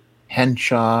Janine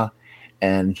Henshaw,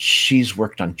 and she's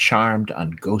worked on Charmed,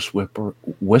 on Ghost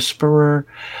Whisperer,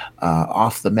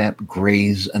 Off the Map,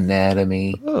 Grey's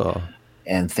Anatomy,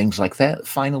 and things like that.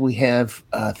 Finally, we have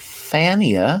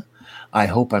Thania, I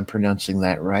hope I'm pronouncing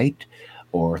that right,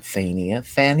 or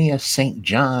Thania St.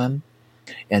 John,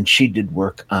 and she did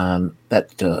work on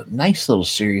that nice little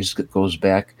series that goes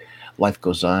back, Life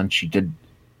Goes On. She did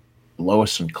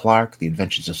Lois and Clark, The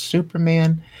Adventures of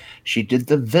Superman. She did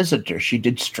The Visitor. She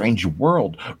did Strange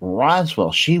World,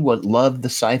 Roswell. She loved the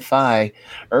sci-fi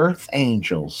Earth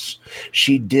Angels.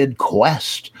 She did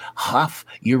Quest, Huff,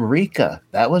 Eureka.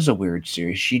 That was a weird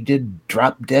series. She did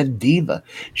Drop Dead Diva.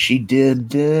 She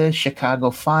did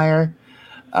Chicago Fire.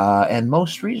 And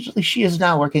most recently, she is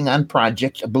now working on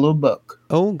Project Blue Book.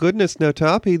 Oh, goodness. Now,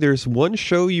 Toppy, there's one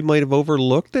show you might have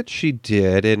overlooked that she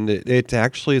did, and it's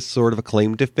actually a sort of a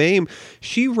claim to fame.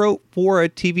 She wrote for a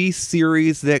TV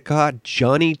series that got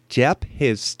Johnny Depp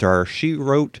his star. She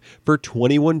wrote for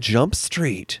 21 Jump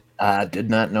Street. I did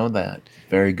not know that.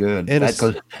 Very good. And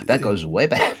that goes way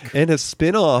back. And a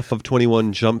spin-off of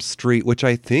 21 Jump Street, which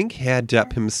I think had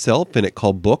Depp himself in it,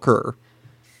 called Booker.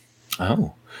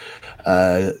 Oh.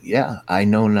 Yeah, I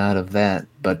know not of that,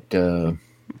 but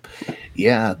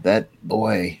yeah, that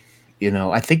boy,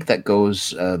 I think that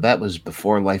goes, that was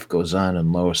before Life Goes On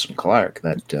and Lois and Clark,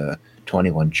 that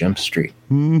 21 Jump Street.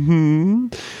 Mm-hmm.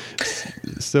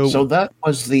 So that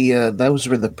was those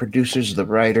were the producers, the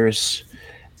writers,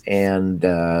 and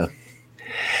the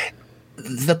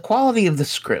quality of the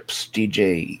scripts,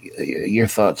 DJ, your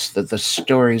thoughts, the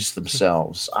stories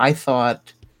themselves. I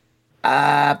thought,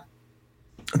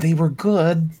 they were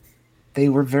good. They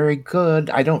were very good.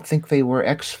 I don't think they were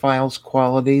X-Files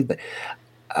quality,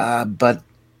 but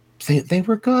they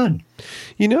were good.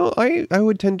 I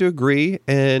would tend to agree.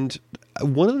 And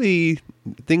one of the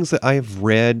things that I've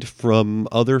read from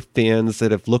other fans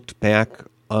that have looked back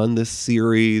on this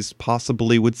series,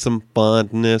 possibly with some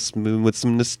fondness, with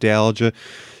some nostalgia,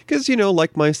 because,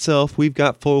 like myself, we've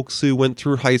got folks who went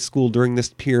through high school during this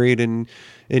period, and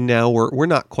now we're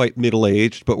not quite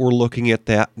middle-aged, but we're looking at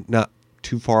that, not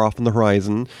too far off on the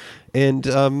horizon.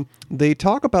 And they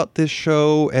talk about this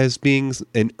show as being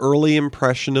an early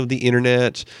impression of the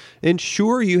internet. And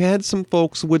sure, you had some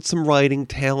folks with some writing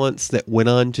talents that went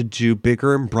on to do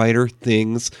bigger and brighter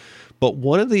things. But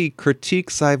one of the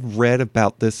critiques I've read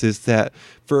about this is that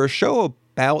for a show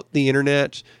about the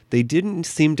internet, they didn't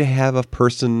seem to have a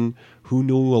person who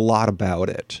knew a lot about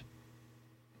it.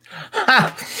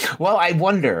 Well, I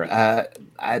wonder.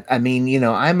 I mean, you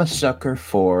know, I'm a sucker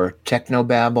for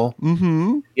technobabble.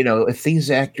 Mm-hmm. You know, if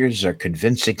these actors are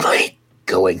convincingly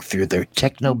going through their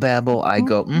technobabble, I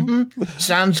go,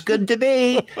 sounds good to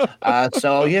me.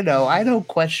 So, you know, I don't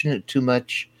question it too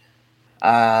much.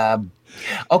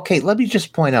 Okay, let me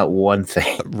just point out one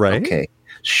thing. Right. Okay,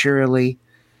 Shirley,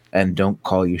 and don't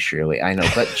call you Shirley, I know,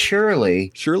 but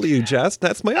Shirley. Shirley You Jest,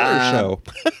 that's my other show.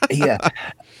 Yeah.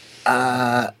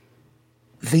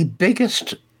 The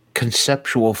biggest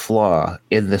conceptual flaw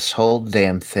in this whole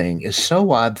damn thing is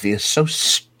so obvious, so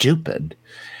stupid,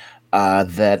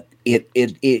 that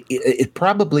it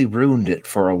probably ruined it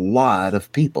for a lot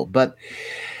of people. But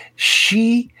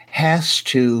she has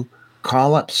to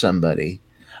call up somebody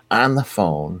on the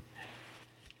phone,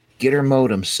 get her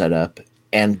modem set up,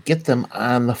 and get them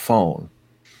on the phone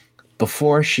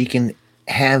before she can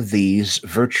have these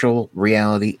virtual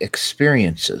reality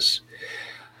experiences.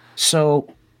 So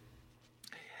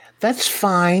that's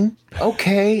fine.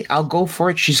 Okay, I'll go for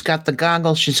it. She's got the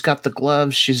goggles. She's got the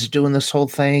gloves. She's doing this whole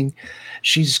thing.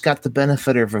 She's got the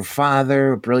benefit of her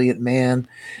father, a brilliant man.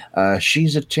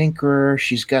 She's a tinkerer.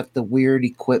 She's got the weird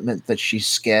equipment that she's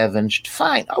scavenged.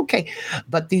 Fine. Okay.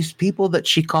 But these people that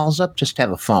she calls up just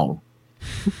have a phone.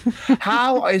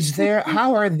 How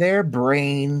are their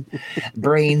brains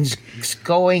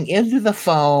going into the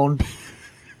phone?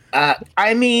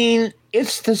 I mean,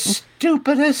 it's the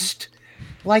stupidest.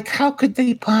 Like, how could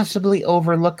they possibly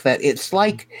overlook that? It's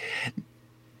like,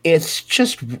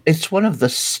 it's one of the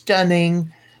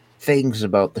stunning things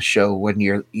about the show when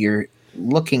you're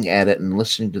looking at it and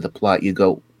listening to the plot. You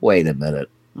go, wait a minute.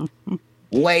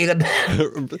 Wait a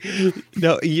minute.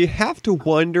 Now, you have to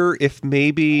wonder if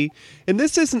maybe, and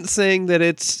this isn't saying that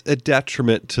it's a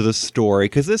detriment to the story,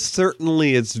 because this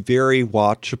certainly is very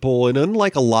watchable, and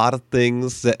unlike a lot of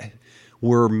things that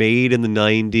were made in the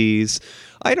 90s,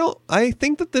 I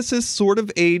think that this is sort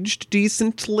of aged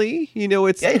decently. You know,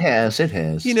 it has.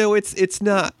 You know, it's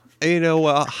not, you know,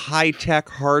 high-tech,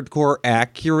 hardcore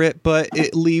accurate, but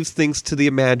it leaves things to the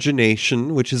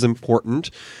imagination, which is important.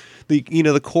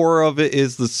 The core of it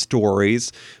is the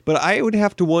stories, but I would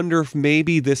have to wonder if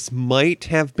maybe this might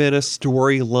have been a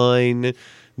storyline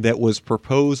that was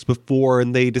proposed before,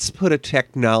 and they just put a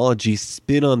technology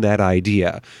spin on that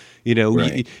idea. You know,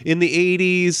 right. In the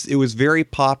 80s, it was very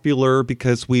popular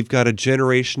because we've got a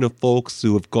generation of folks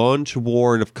who have gone to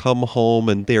war and have come home,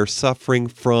 and they're suffering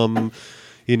from,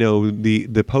 you know,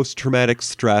 the post-traumatic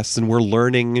stress, and we're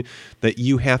learning that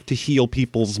you have to heal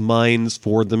people's minds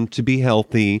for them to be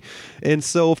healthy. And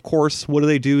so, of course, what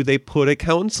do? They put a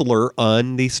counselor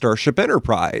on the Starship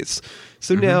Enterprise.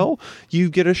 So now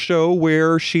you get a show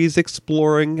where she's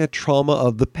exploring a trauma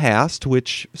of the past,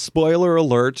 which, spoiler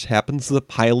alert, happens in the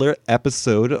pilot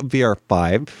episode of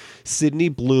VR5. Sydney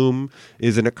Bloom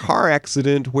is in a car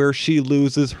accident where she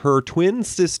loses her twin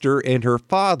sister and her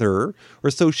father, or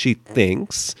so she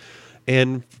thinks.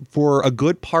 And for a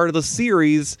good part of the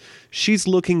series, she's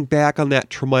looking back on that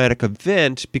traumatic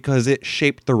event because it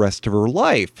shaped the rest of her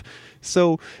life.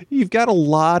 So you've got a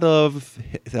lot of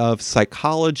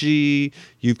psychology,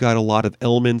 you've got a lot of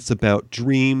elements about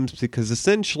dreams, because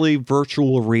essentially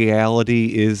virtual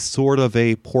reality is sort of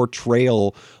a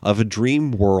portrayal of a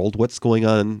dream world, what's going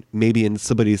on maybe in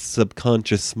somebody's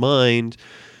subconscious mind.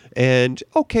 And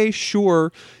okay,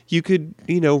 sure, you could,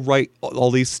 you know, write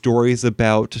all these stories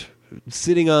about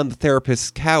sitting on the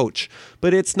therapist's couch,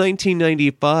 but it's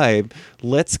 1995.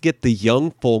 Let's get the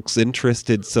young folks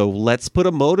interested, so let's put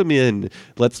a modem in,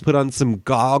 let's put on some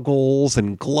goggles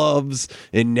and gloves,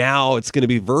 and now it's going to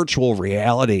be virtual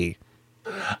reality.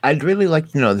 I'd really like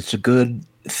to know. That's a good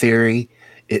theory.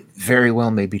 It very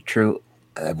well may be true.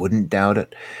 I wouldn't doubt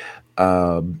it.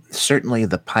 Certainly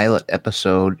the pilot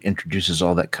episode introduces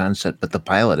all that concept, but the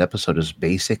pilot episode is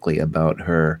basically about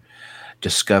her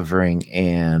discovering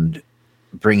and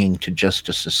bringing to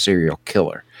justice a serial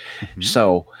killer.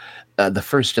 So the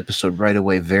first episode right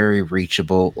away, very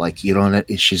reachable. Like, you don't know,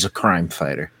 she's a crime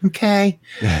fighter. Okay.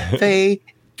 They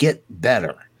get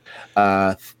better.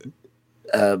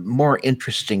 More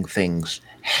interesting things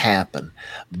happen,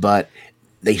 but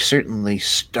they certainly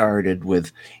started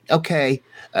with, okay,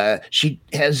 she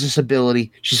has this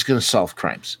ability, she's going to solve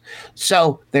crimes.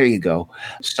 So there you go.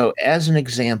 So as an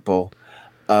example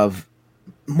of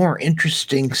more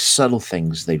interesting, subtle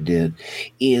things they did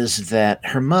is that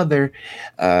her mother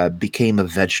became a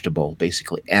vegetable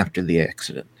basically after the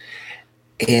accident.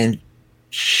 And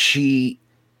she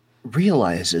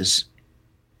realizes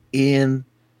in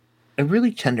a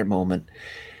really tender moment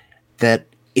that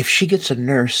if she gets a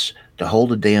nurse to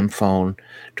hold a damn phone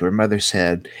to her mother's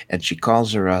head and she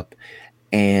calls her up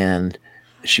and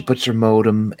she puts her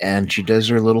modem and she does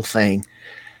her little thing,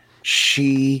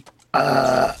 she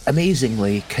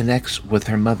amazingly connects with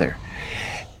her mother.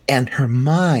 And her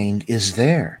mind is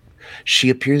there. She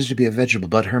appears to be a vegetable,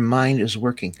 but her mind is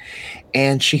working.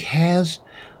 And she has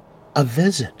a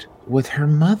visit with her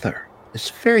mother. It's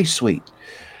very sweet.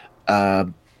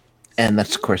 And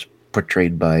that's, of course,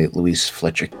 portrayed by Louise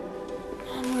Fletcher.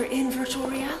 Mom, we're in virtual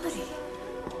reality.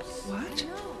 What?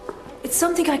 It's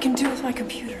something I can do with my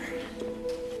computer.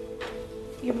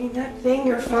 You mean that thing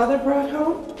your father brought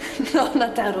home? No,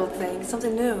 not that old thing.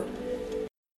 Something new.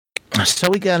 So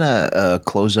we gotta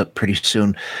close up pretty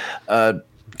soon.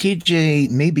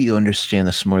 TJ, maybe you understand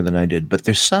this more than I did, but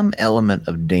there's some element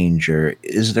of danger,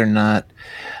 is there not?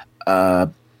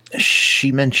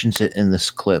 She mentions it in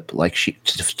this clip, like she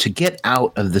to get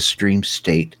out of this dream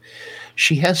state,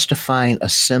 she has to find a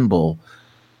symbol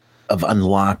of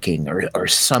unlocking or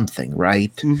something,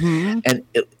 right? Mm-hmm. And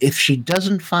if she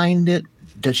doesn't find it,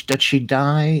 does she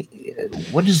die?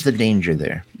 What is the danger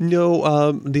there?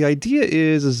 No, the idea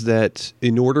is that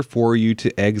in order for you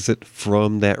to exit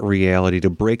from that reality, to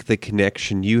break the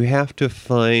connection, you have to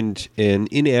find an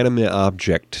inanimate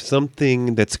object,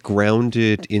 something that's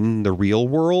grounded in the real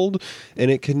world, and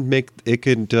it can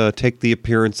take the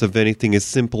appearance of anything as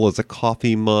simple as a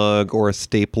coffee mug or a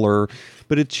stapler,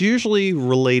 but it's usually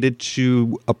related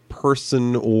to a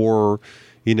person or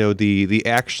the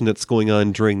action that's going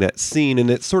on during that scene, and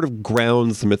it sort of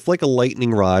grounds them. It's like a lightning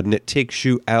rod, and it takes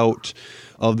you out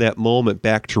of that moment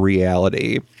back to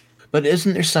reality. But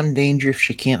isn't there some danger if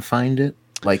she can't find it?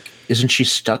 Like, isn't she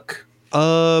stuck?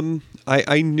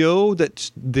 I know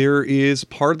that there is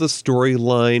part of the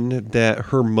storyline that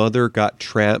her mother got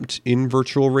trapped in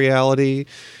virtual reality,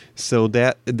 so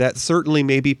that certainly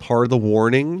may be part of the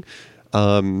warning.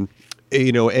 And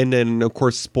then, of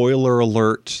course, spoiler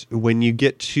alert, when you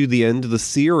get to the end of the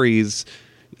series,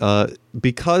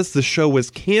 because the show was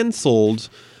canceled,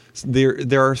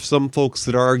 there are some folks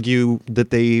that argue that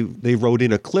they wrote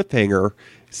in a cliffhanger.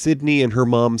 Sydney and her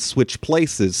mom switch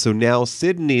places, so now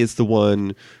Sydney is the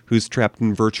one who's trapped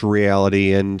in virtual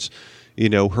reality, and,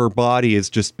 her body is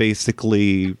just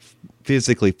basically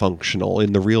physically functional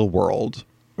in the real world.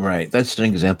 Right. That's an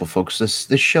example, folks.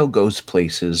 This show goes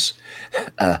places.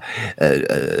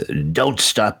 Don't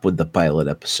stop with the pilot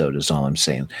episode is all I'm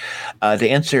saying. To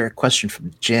answer a question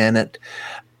from Janet,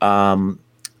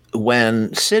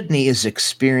 when Sydney is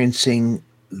experiencing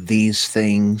these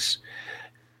things,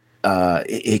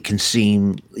 it can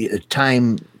seem,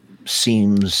 time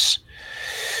seems,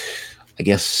 I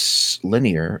guess,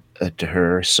 linear to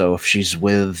her. So if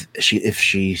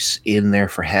she's in there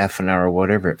for half an hour or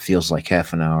whatever, it feels like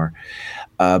half an hour.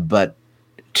 But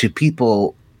to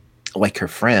people like her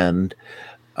friend,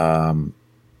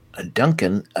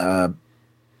 Duncan,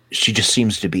 she just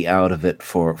seems to be out of it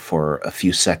for a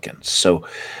few seconds. So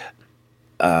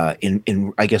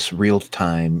in I guess real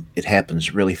time, it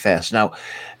happens really fast. Now,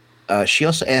 she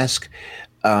also asked,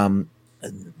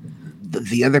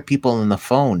 the other people on the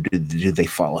phone, do they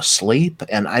fall asleep?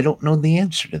 And I don't know the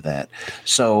answer to that.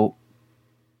 So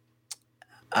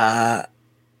I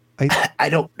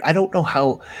don't know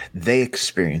how they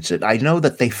experience it. I know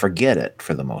that they forget it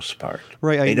for the most part.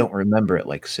 Right. They don't remember it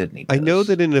like Sydney does. I know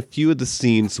that in a few of the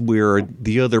scenes where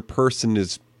the other person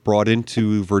is brought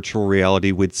into virtual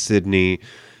reality with Sydney,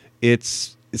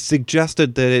 it's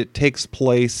suggested that it takes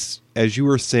place, as you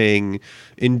were saying,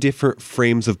 in different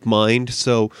frames of mind.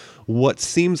 So what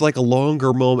seems like a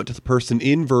longer moment to the person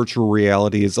in virtual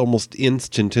reality is almost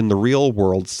instant in the real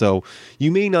world. So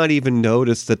you may not even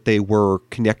notice that they were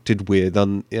connected with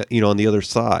on the other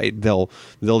side. They'll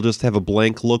just have a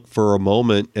blank look for a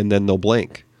moment and then they'll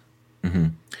blink. Mm-hmm.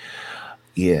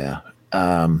 Yeah.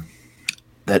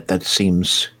 That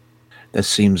seems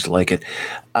like it.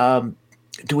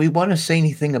 Do we want to say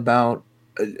anything about,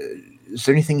 is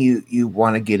there anything you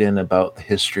want to get in about the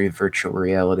history of virtual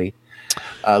reality?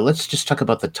 Let's just talk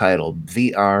about the title.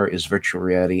 VR is virtual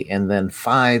reality, and then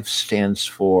 5 stands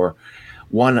for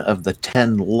one of the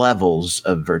 10 levels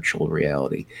of virtual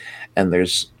reality. And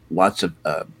there's lots of,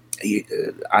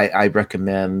 I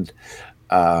recommend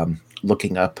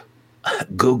looking up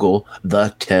Google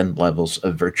the 10 levels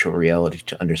of virtual reality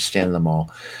to understand them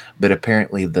all. But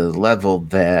apparently the level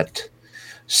that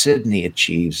Sydney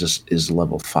achieves is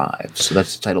level 5. So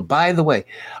that's the title. By the way,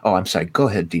 I'm sorry. Go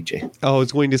ahead, DJ. I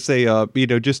was going to say,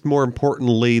 just more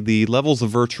importantly, the levels of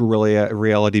virtual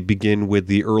reality begin with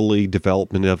the early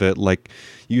development of it, like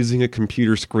using a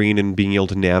computer screen and being able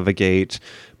to navigate.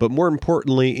 But more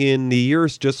importantly, in the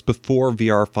years just before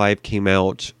VR5 came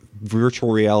out,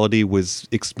 virtual reality was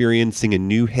experiencing a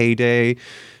new heyday.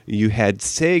 You had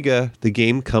Sega, the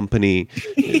game company.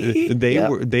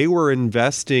 They were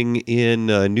investing in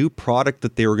a new product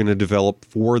that they were going to develop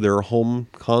for their home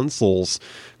consoles.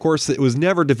 Of course, it was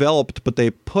never developed, but they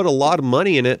put a lot of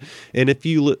money in it. And if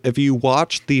you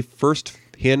watch the first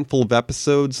handful of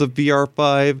episodes of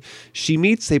VR5, she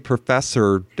meets a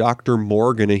professor, Dr.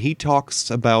 Morgan, and he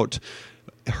talks about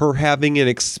her having an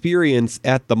experience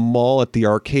at the mall at the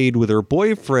arcade with her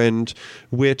boyfriend,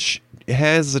 which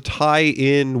has a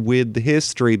tie-in with the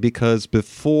history, because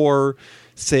before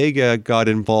Sega got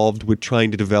involved with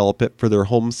trying to develop it for their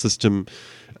home system,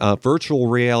 virtual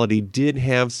reality did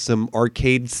have some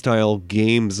arcade-style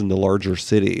games in the larger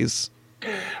cities.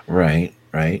 Right.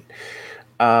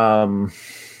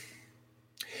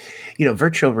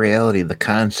 Virtual reality, the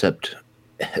concept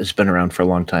has been around for a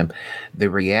long time. The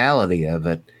reality of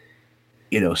it,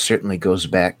 certainly goes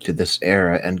back to this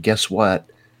era. And guess what?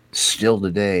 Still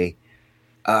today,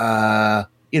 there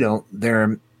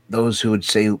are those who would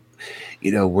say,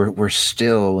 we're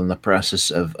still in the process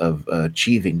of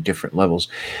achieving different levels.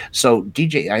 So,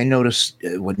 DJ, I noticed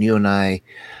when you and I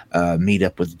meet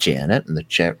up with Janet in the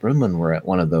chat room, and we're at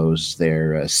one of those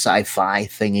sci-fi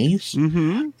thingies.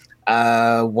 Mm-hmm.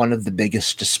 One of the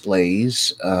biggest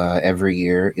displays every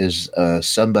year is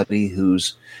somebody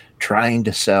who's trying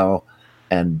to sell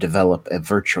and develop a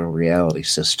virtual reality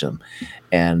system.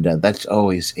 And that's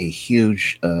always a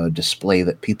huge display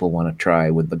that people want to try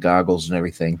with the goggles and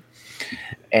everything.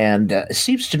 And it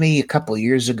seems to me a couple of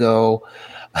years ago,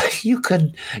 you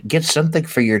could get something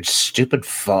for your stupid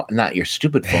phone, not your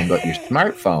stupid phone, but your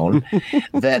smartphone,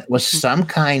 that was some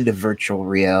kind of virtual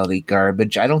reality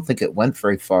garbage. I don't think it went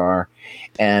very far.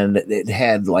 And it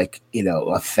had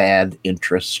a fad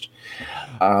interest.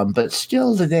 But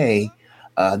still today,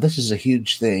 this is a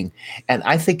huge thing. And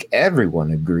I think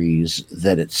everyone agrees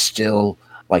that it's still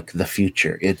like the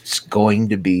future. It's going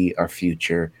to be our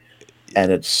future. And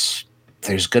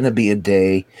there's going to be a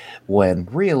day when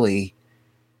really,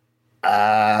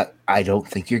 I don't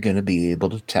think you're going to be able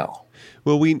to tell.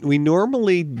 Well, we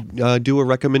normally do a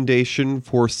recommendation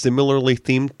for similarly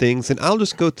themed things, and I'll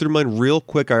just go through mine real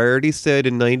quick. I already said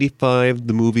in 95,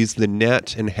 the movies The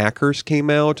Net and Hackers came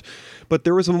out, but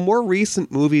there was a more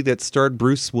recent movie that starred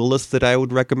Bruce Willis that I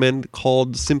would recommend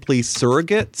called simply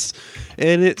Surrogates,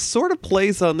 and it sort of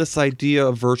plays on this idea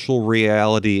of virtual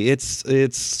reality.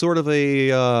 It's sort of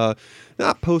a...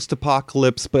 not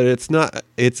post-apocalypse, but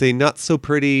it's a not so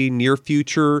pretty near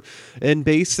future, and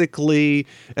basically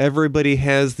everybody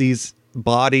has these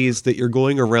bodies that you're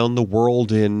going around the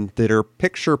world in that are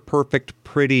picture perfect,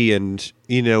 pretty, and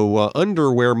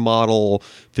underwear model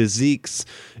physiques,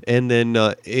 and then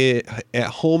at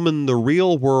home in the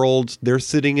real world they're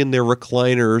sitting in their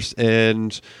recliners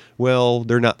and, well,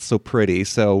 they're not so pretty.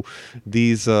 So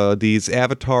these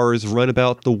avatars run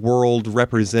about the world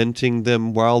representing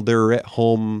them while they're at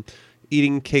home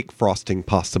eating cake frosting,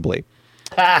 possibly.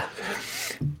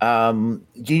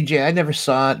 DJ, I never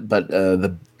saw it, but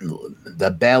the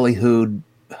Ballyhooed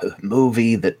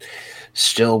movie that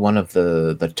still one of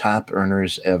the top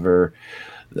earners ever,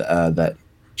 that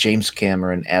James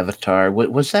Cameron Avatar,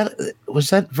 was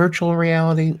that virtual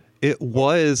reality? It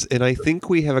was, and I think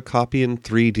we have a copy in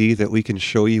 3D that we can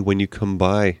show you when you come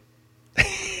by.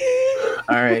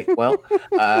 All right. Well,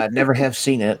 never have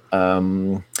seen it.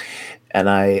 And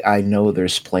I know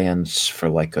there's plans for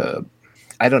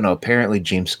I don't know. Apparently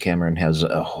James Cameron has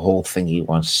a whole thing he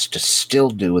wants to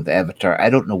still do with Avatar. I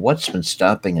don't know what's been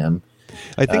stopping him.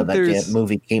 I think that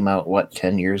movie came out,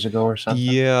 10 years ago or something?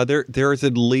 Yeah, there's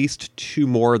at least 2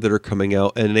 more that are coming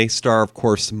out, and they star, of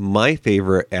course, my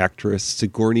favorite actress,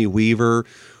 Sigourney Weaver,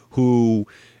 who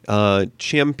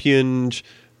championed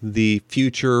the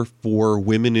future for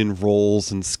women in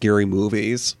roles in scary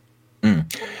movies.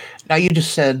 Now, you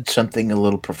just said something a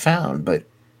little profound, but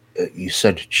you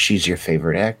said she's your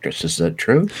favorite actress. Is that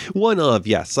true? One of,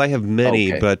 yes. I have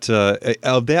many, but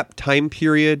of that time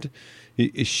period,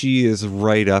 she is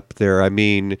right up there. I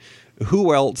mean,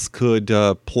 who else could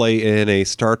play in a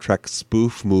Star Trek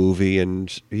spoof movie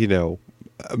and,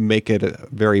 make it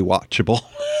very watchable?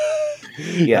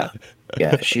 Yeah.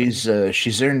 She's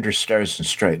earned her stars and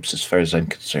stripes as far as I'm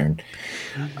concerned.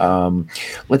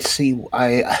 Let's see.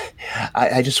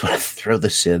 I just want to throw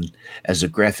this in as a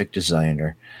graphic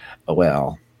designer.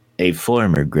 Well, a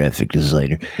former graphic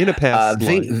designer. In a past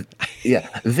life.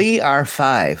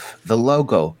 VR5, the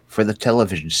logo for the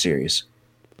television series.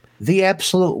 The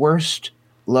absolute worst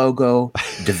logo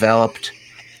developed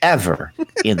ever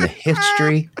in the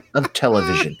history of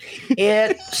television.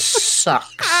 It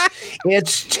sucks.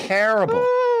 It's terrible.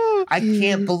 I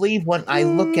can't believe when I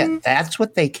look at that's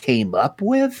what they came up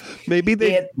with.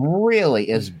 It really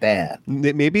is bad.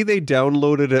 Maybe they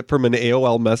downloaded it from an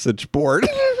AOL message board.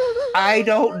 I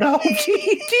don't know,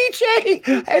 DJ.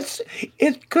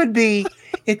 It could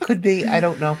be. I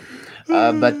don't know.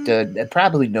 But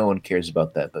probably no one cares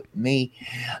about that but me.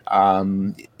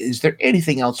 Is there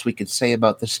anything else we could say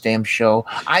about this damn show?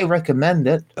 I recommend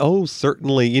it. Oh,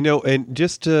 certainly. And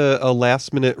just a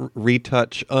last minute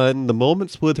retouch on the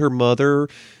moments with her mother.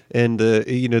 And,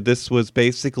 this was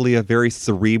basically a very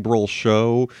cerebral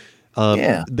show.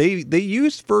 They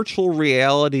used virtual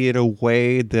reality in a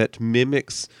way that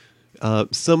mimics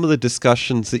some of the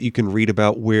discussions that you can read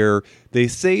about where they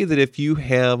say that if you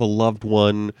have a loved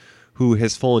one who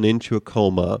has fallen into a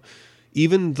coma,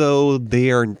 even though they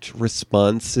aren't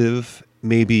responsive,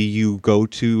 maybe you go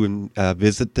to and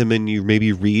visit them and you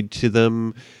maybe read to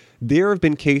them. There have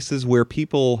been cases where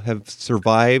people have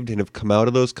survived and have come out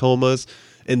of those comas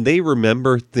and they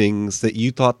remember things that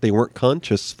you thought they weren't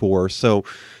conscious for. So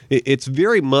it's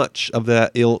very much of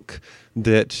that ilk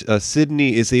that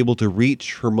Sydney is able to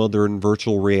reach her mother in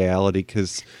virtual reality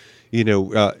because,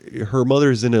 her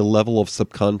mother's in a level of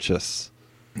subconscious.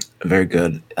 Very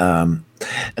good. And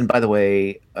by the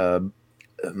way,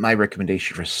 my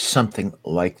recommendation for something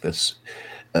like this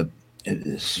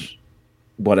is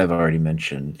what I've already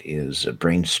mentioned is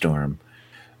Brainstorm.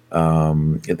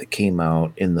 That came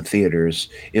out in the theaters.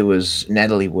 It was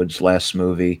Natalie Wood's last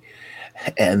movie,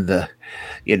 and the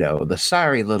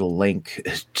sorry little link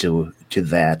to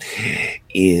that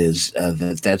is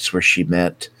that's where she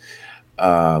met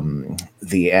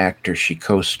the actor she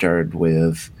co-starred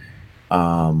with.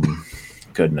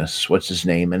 Goodness, what's his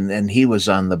name? And he was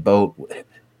on the boat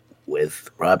with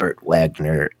Robert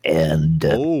Wagner. And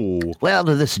well,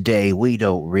 to this day, we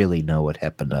don't really know what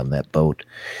happened on that boat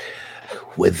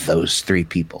with those three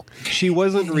people. She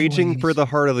wasn't reaching for the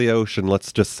heart of the ocean.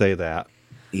 Let's just say that.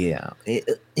 Yeah.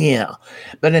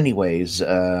 But anyways,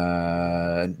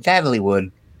 Natalie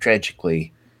Wood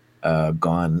tragically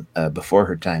gone before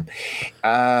her time.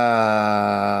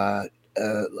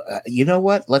 You know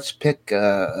what? Let's pick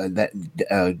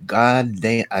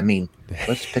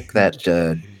let's pick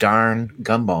that darn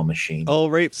gumball machine.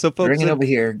 All right, so folks, bring it over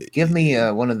here. Give me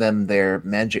one of them there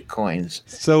magic coins.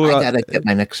 So I gotta get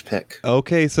my next pick.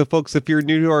 Okay, so folks, if you're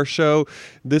new to our show,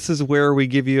 this is where we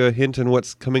give you a hint on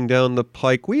what's coming down the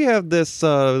pike. We have this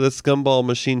this gumball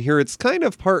machine here. It's kind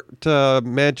of part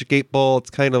magic 8-ball. It's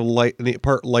kind of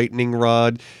part lightning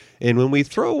rod. And when we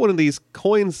throw one of these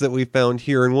coins that we found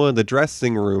here in one of the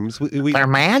dressing rooms, they're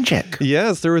magic.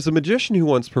 Yes, there was a magician who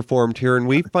once performed here, and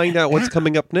we find out what's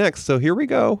coming up next. So here we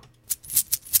go.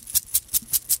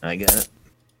 I got it.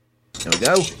 Here we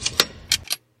go.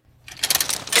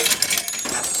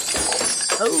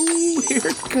 Oh, here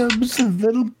comes the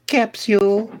little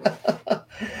capsule.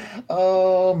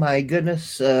 Oh, my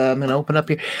goodness. I'm going to open up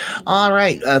here. All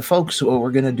right, folks, what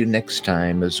we're going to do next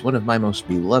time is one of my most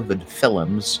beloved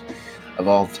films of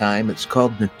all time. It's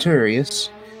called Notorious.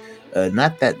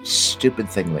 Not that stupid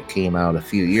thing that came out a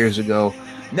few years ago.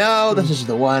 No, this is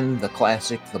the one, the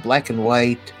classic, the black and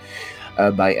white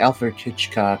by Alfred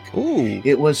Hitchcock. Ooh.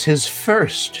 It was his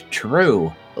first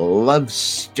true love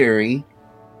story,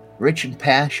 rich in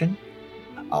passion,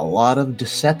 a lot of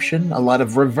deception, a lot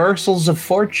of reversals of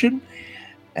fortune,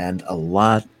 and a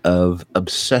lot of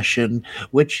obsession,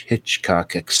 which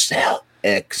Hitchcock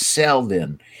excelled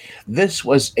in. This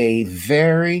was a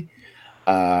very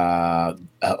a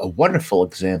wonderful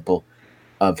example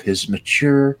of his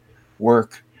mature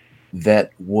work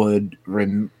that would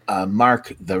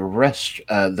mark the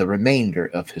remainder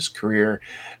of his career.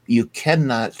 You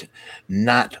cannot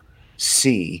not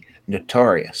see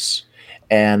Notorious.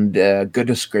 And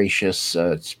goodness gracious,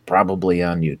 it's probably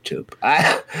on YouTube.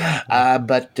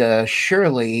 But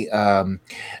surely, and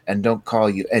don't call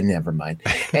you, and never mind.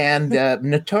 And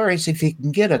Notorious, if you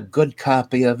can get a good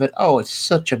copy of it, oh, it's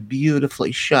such a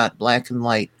beautifully shot black and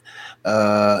white.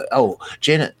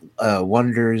 Janet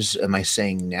wonders, am I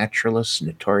saying naturalist?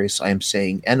 Notorious, I am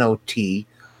saying Notorious.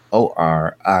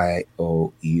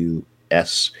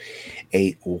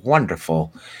 A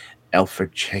wonderful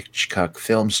Alfred Hitchcock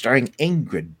film starring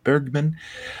Ingrid Bergman,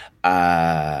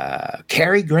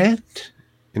 Cary Grant,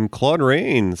 and Claude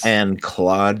Rains.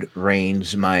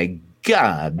 My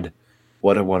God,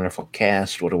 What a wonderful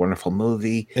cast. What a wonderful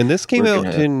movie. And this came out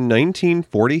in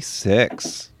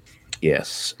 1946.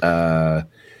 Yes.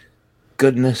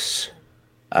 Goodness.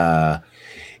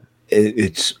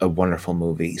 It's a wonderful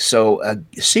movie. So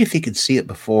see if you can see it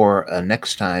before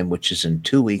next time, which is in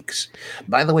 2 weeks.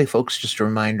 By the way, folks, just a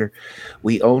reminder,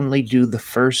 we only do the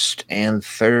first and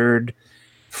third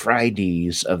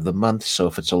Fridays of the month. So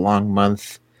if it's a long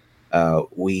month,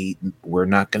 we're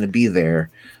not going to be there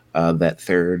that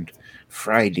third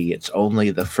Friday. It's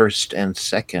only the first and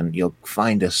second. You'll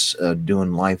find us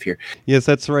doing live here. Yes,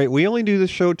 that's right. We only do the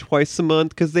show twice a month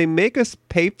because they make us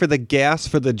pay for the gas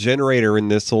for the generator in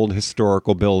this old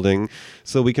historical building.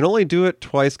 So we can only do it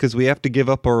twice because we have to give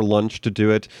up our lunch to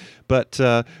do it. But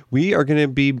we are going to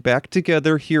be back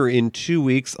together here in 2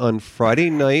 weeks on Friday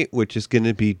night, which is going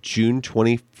to be June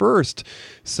 21st.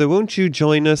 So won't you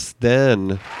join us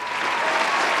then?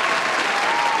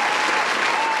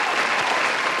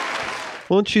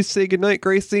 Won't you say goodnight,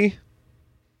 Gracie?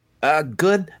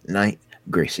 Good night,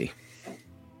 Gracie.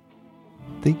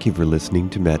 Thank you for listening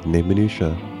to Matinee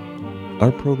Minutia.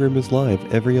 Our program is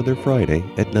live every other Friday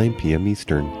at 9 p.m.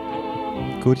 Eastern.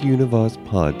 Go to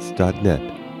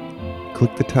univazpods.net.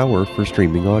 Click the tower for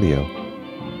streaming audio.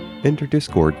 Enter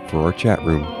Discord for our chat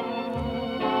room.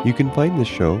 You can find this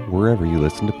show wherever you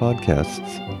listen to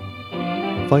podcasts.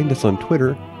 Find us on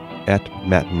Twitter at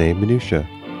Matinee Minutia.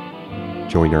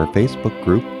 Join our Facebook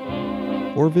group,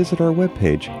 or visit our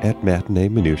webpage at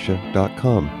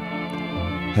matineeminutia.com.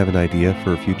 Have an idea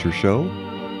for a future show,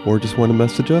 or just want to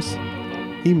message us?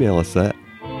 Email us at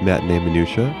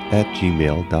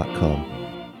matineeminutia@gmail.com.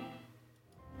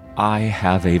 I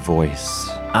have a voice.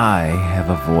 I have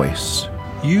a voice.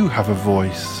 You have a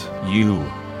voice. You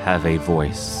have a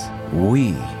voice.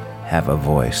 We have a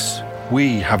voice.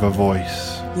 We have a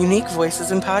voice. Unique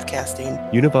voices in podcasting.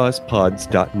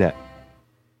 univazpods.net.